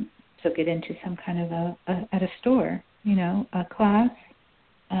 So get into some kind of at a store, you know, a class,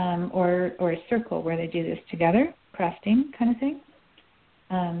 or a circle where they do this together, crafting kind of thing.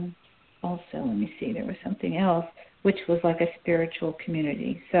 Also, let me see, there was something else, which was like a spiritual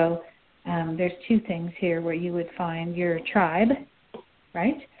community. So there's two things here where you would find your tribe,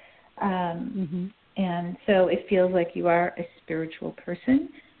 right? And so it feels like you are a spiritual person,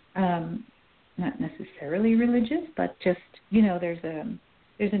 not necessarily religious, but just, you know, there's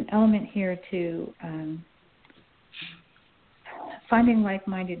an element here to finding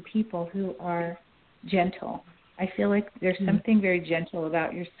like-minded people who are gentle. I feel like there's something very gentle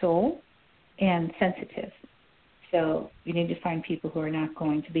about your soul and sensitive. So you need to find people who are not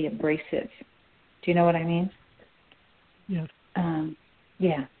going to be abrasive. Do you know what I mean? Yes.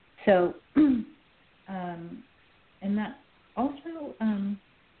 Yeah. So, and that also,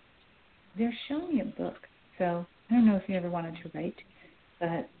 they're showing me a book. So I don't know if you ever wanted to write,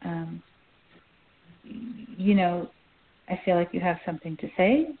 but, you know, I feel like you have something to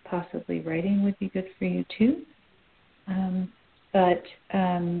say. Possibly writing would be good for you too. But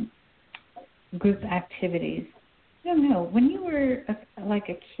group activities. I don't know. When you were like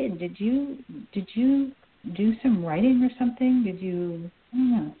a kid, did you do some writing or something? Did you? I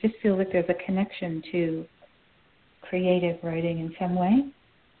don't know. It just feels like there's a connection to creative writing in some way.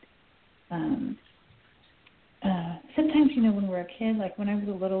 Sometimes, you know, when we're a kid, like when I was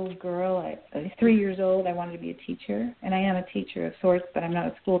a little girl, I was 3 years old, I wanted to be a teacher, and I am a teacher of sorts, but I'm not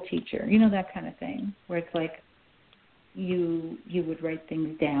a school teacher. You know, that kind of thing, where it's like you would write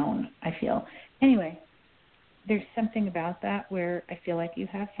things down, I feel. Anyway, there's something about that where I feel like you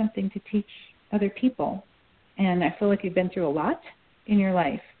have something to teach other people, and I feel like you've been through a lot in your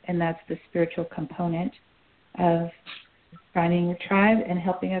life, and that's the spiritual component of finding your tribe and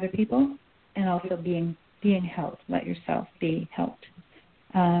helping other people, and also being helped. Let yourself be helped.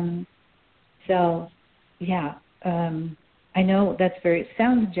 So, yeah, I know it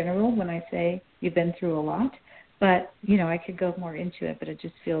sounds general when I say you've been through a lot, but, you know, I could go more into it, but it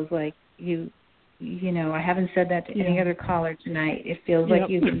just feels like you know, I haven't said that to any other caller tonight. It feels like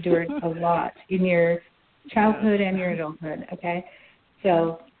you've endured a lot in your childhood and your adulthood, okay?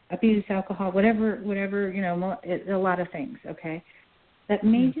 So abuse, alcohol, whatever, you know, a lot of things, okay? That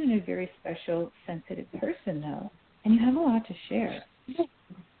made you a very special, sensitive person, though, and you have a lot to share.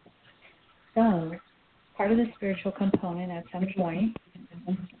 So part of the spiritual component at some point,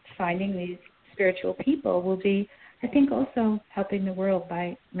 finding these spiritual people will be, I think, also helping the world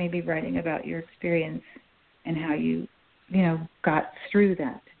by maybe writing about your experience and how you know, got through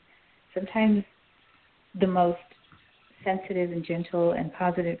that. Sometimes the most sensitive and gentle and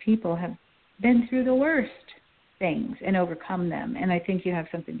positive people have been through the worst things and overcome them. And I think you have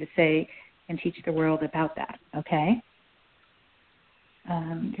something to say and teach the world about that, okay?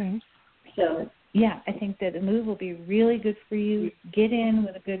 Okay. So, yeah, I think that the move will be really good for you. Get in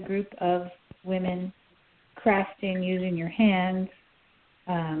with a good group of women, crafting, using your hands,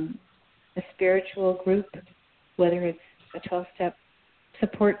 a spiritual group, whether it's a 12-step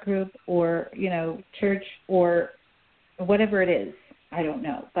support group or, you know, church or whatever it is. I don't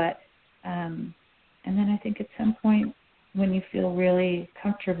know. But, and then I think at some point when you feel really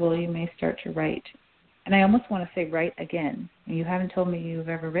comfortable, you may start to write. And I almost want to say write again. You haven't told me you've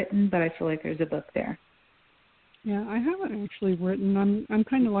ever written, but I feel like there's a book there. Yeah, I haven't actually written. I'm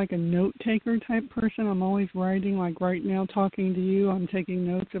kind of like a note taker type person. I'm always writing. Like right now, talking to you, I'm taking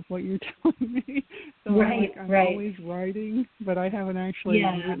notes of what you're telling me. So I'm always writing, but I haven't actually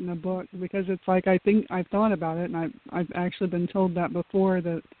written a book because it's like I think I've thought about it, and I've actually been told that before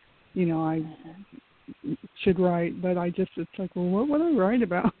that, you know, I should write, but it's like, well, what would I write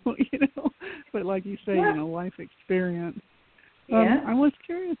about? You know, but like you say, you know, life experience. I was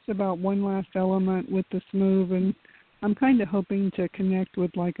curious about one last element with this move, and I'm kind of hoping to connect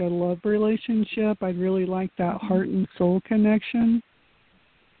with like a love relationship. I'd really like that heart and soul connection.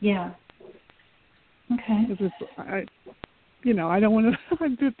 Yeah. Okay. Because I don't want to.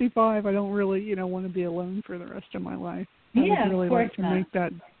 I'm 55. I don't really, you know, want to be alone for the rest of my life. I would really like to make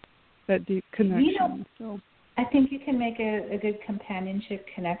that deep connection. You know, so I think you can make a good companionship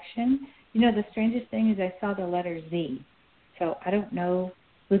connection. You know, the strangest thing is I saw the letter Z. So I don't know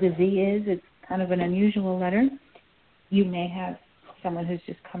who the Z is. It's kind of an unusual letter. You may have someone who's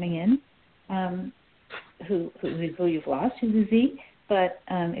just coming in who you've lost, who's a Z, but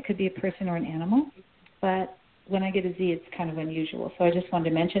it could be a person or an animal. But when I get a Z, it's kind of unusual. So I just wanted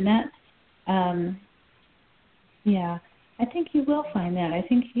to mention that. Yeah, I think you will find that. I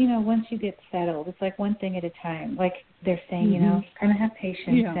think, once you get settled, it's like one thing at a time. Like they're saying, kind of have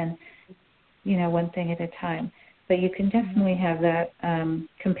patience and, one thing at a time. But you can definitely have that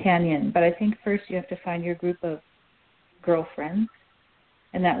companion. But I think first you have to find your group of girlfriends,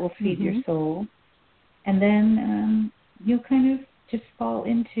 and that will feed your soul. And then you'll kind of just fall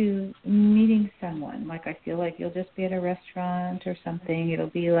into meeting someone. Like I feel like you'll just be at a restaurant or something.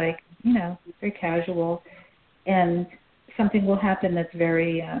 It'll be like, very casual. And something will happen that's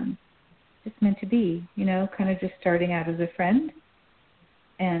very just meant to be, kind of just starting out as a friend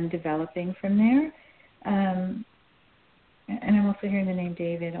and developing from there. And I'm also hearing the name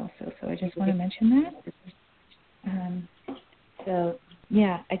David also, so I just want to mention that. So,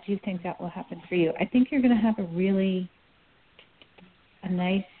 yeah, I do think that will happen for you. I think you're going to have a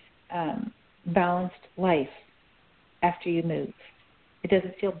nice, balanced life after you move. It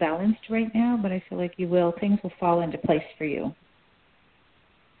doesn't feel balanced right now, but I feel like you will. Things will fall into place for you.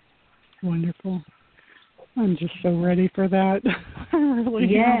 Wonderful. I'm just so ready for that. I really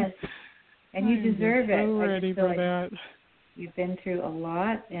am. Yes, and you deserve it. So ready for that. You've been through a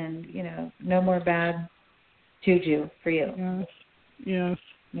lot, and, no more bad juju for you. Yes.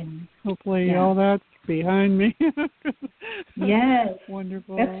 Hopefully all that's behind me. Yes.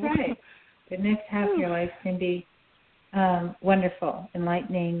 Wonderful. That's right. The next half of your life can be wonderful,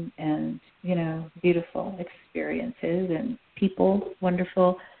 enlightening, and, beautiful experiences and people,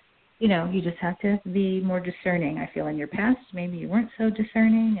 wonderful. You just have to be more discerning. I feel in your past, maybe you weren't so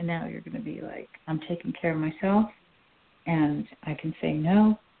discerning, and now you're going to be like, I'm taking care of myself, and I can say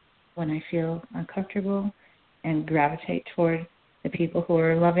no when I feel uncomfortable and gravitate toward the people who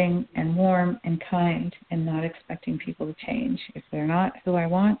are loving and warm and kind and not expecting people to change. If they're not who I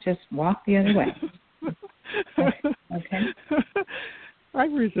want, just walk the other way. Okay? I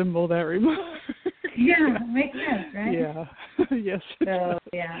resemble that remark. Yeah, makes sense, right? Yeah. Yes. So,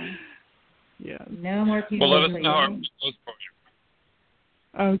 yeah. Yeah. No more people. Well, let us know how it goes for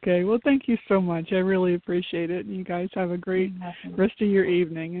you. Okay. Well, thank you so much. I really appreciate it. You guys have a great rest of your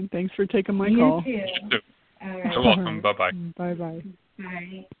evening, and thanks for taking my call. You too. You too. All right. You're welcome. Bye-bye. Bye-bye.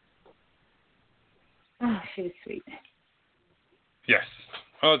 Bye. Oh, she was sweet. Yes.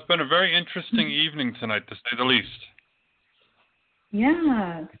 Well, it's been a very interesting evening tonight, to say the least.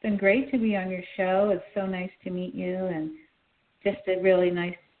 Yeah, it's been great to be on your show. It's so nice to meet you, and just I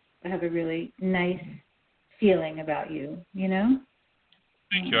have a really nice feeling about you,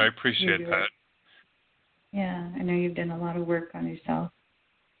 Thank you. I appreciate that. Yeah, I know you've done a lot of work on yourself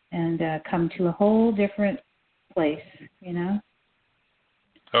and come to a whole different place,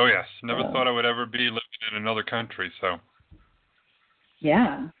 Oh, yes. Never thought I would ever be living in another country, so.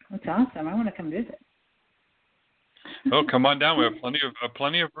 Yeah, that's awesome. I want to come visit. Oh, come on down. We have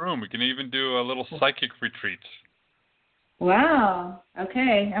plenty of room. We can even do a little psychic retreat. Wow.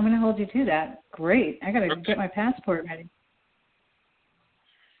 Okay, I'm going to hold you to that. Great. I got to get my passport ready.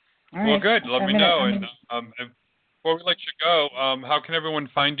 All right. Well, good. Let me know. And before we let you go, how can everyone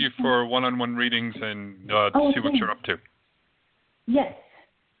find you for one-on-one readings and see what you're up to? Yes.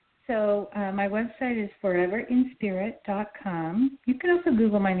 So my website is foreverinspirit.com. You can also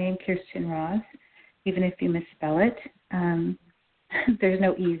Google my name, Kirstin Ross, even if you misspell it. There's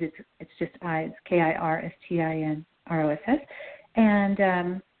no E's. It's just I's, KIRSTINROSS. And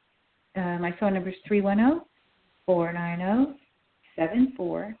my phone number is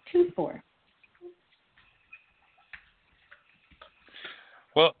 310-490-7424.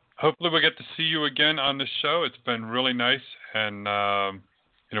 Well, hopefully we'll get to see you again on the show. It's been really nice, and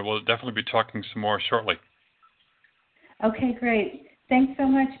we'll definitely be talking some more shortly. Okay, great. Thanks so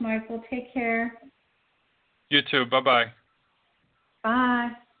much, Michael. Take care. You too. Bye-bye.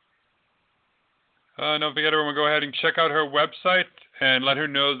 Bye. Don't forget, everyone, go ahead and check out her website and let her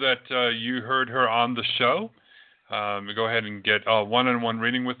know that you heard her on the show. Go ahead and get a one-on-one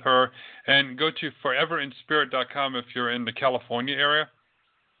reading with her. And go to foreverinspirit.com if you're in the California area,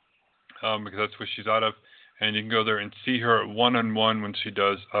 because that's where she's out of. And you can go there and see her one-on-one when she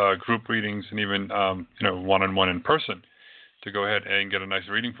does group readings and even one-on-one in person, to go ahead and get a nice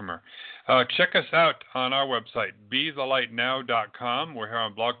reading from her. Check us out on our website, BeTheLightNow.com. We're here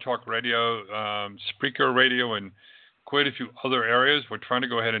on Blog Talk Radio, Spreaker Radio, and quite a few other areas. We're trying to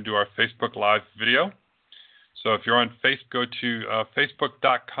go ahead and do our Facebook Live video. So if you're on Facebook, go to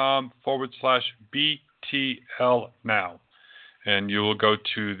facebook.com/BTLNow. And you will go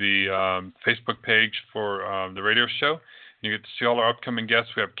to the Facebook page for the radio show. You get to see all our upcoming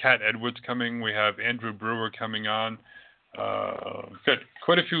guests. We have Kat Edwards coming. We have Andrew Brewer coming on. Got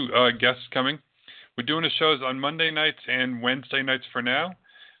quite a few guests coming. We're doing the shows on Monday nights and Wednesday nights for now.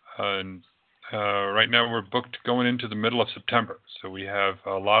 And Right now we're booked going into the middle of September. So we have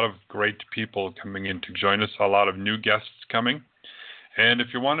a lot of great people coming in to join us, a lot of new guests coming. And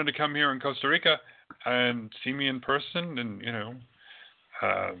if you wanted to come here in Costa Rica and see me in person, and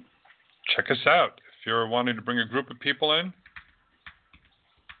check us out. If you're wanting to bring a group of people in,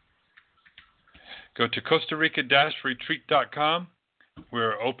 go to Costa Rica-retreat.com.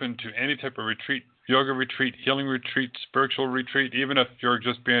 We're open to any type of retreat, yoga retreat, healing retreat, spiritual retreat, even if you're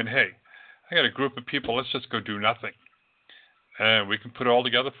just being, hey, I got a group of people, let's just go do nothing. And we can put it all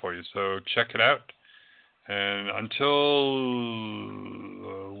together for you. So check it out. And until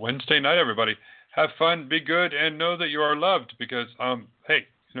Wednesday night, everybody, have fun, be good, and know that you are loved because, hey,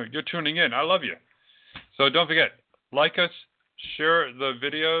 you're tuning in. I love you. So don't forget, like us, share the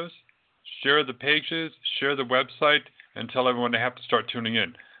videos, share the pages, share the website, and tell everyone they have to start tuning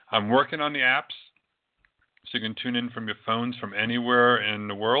in. I'm working on the apps, so you can tune in from your phones from anywhere in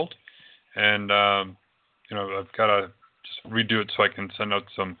the world. And, I've got to just redo it so I can send out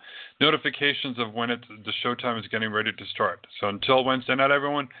some notifications of when the showtime is getting ready to start. So until Wednesday night,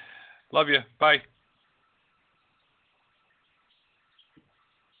 everyone, love you. Bye.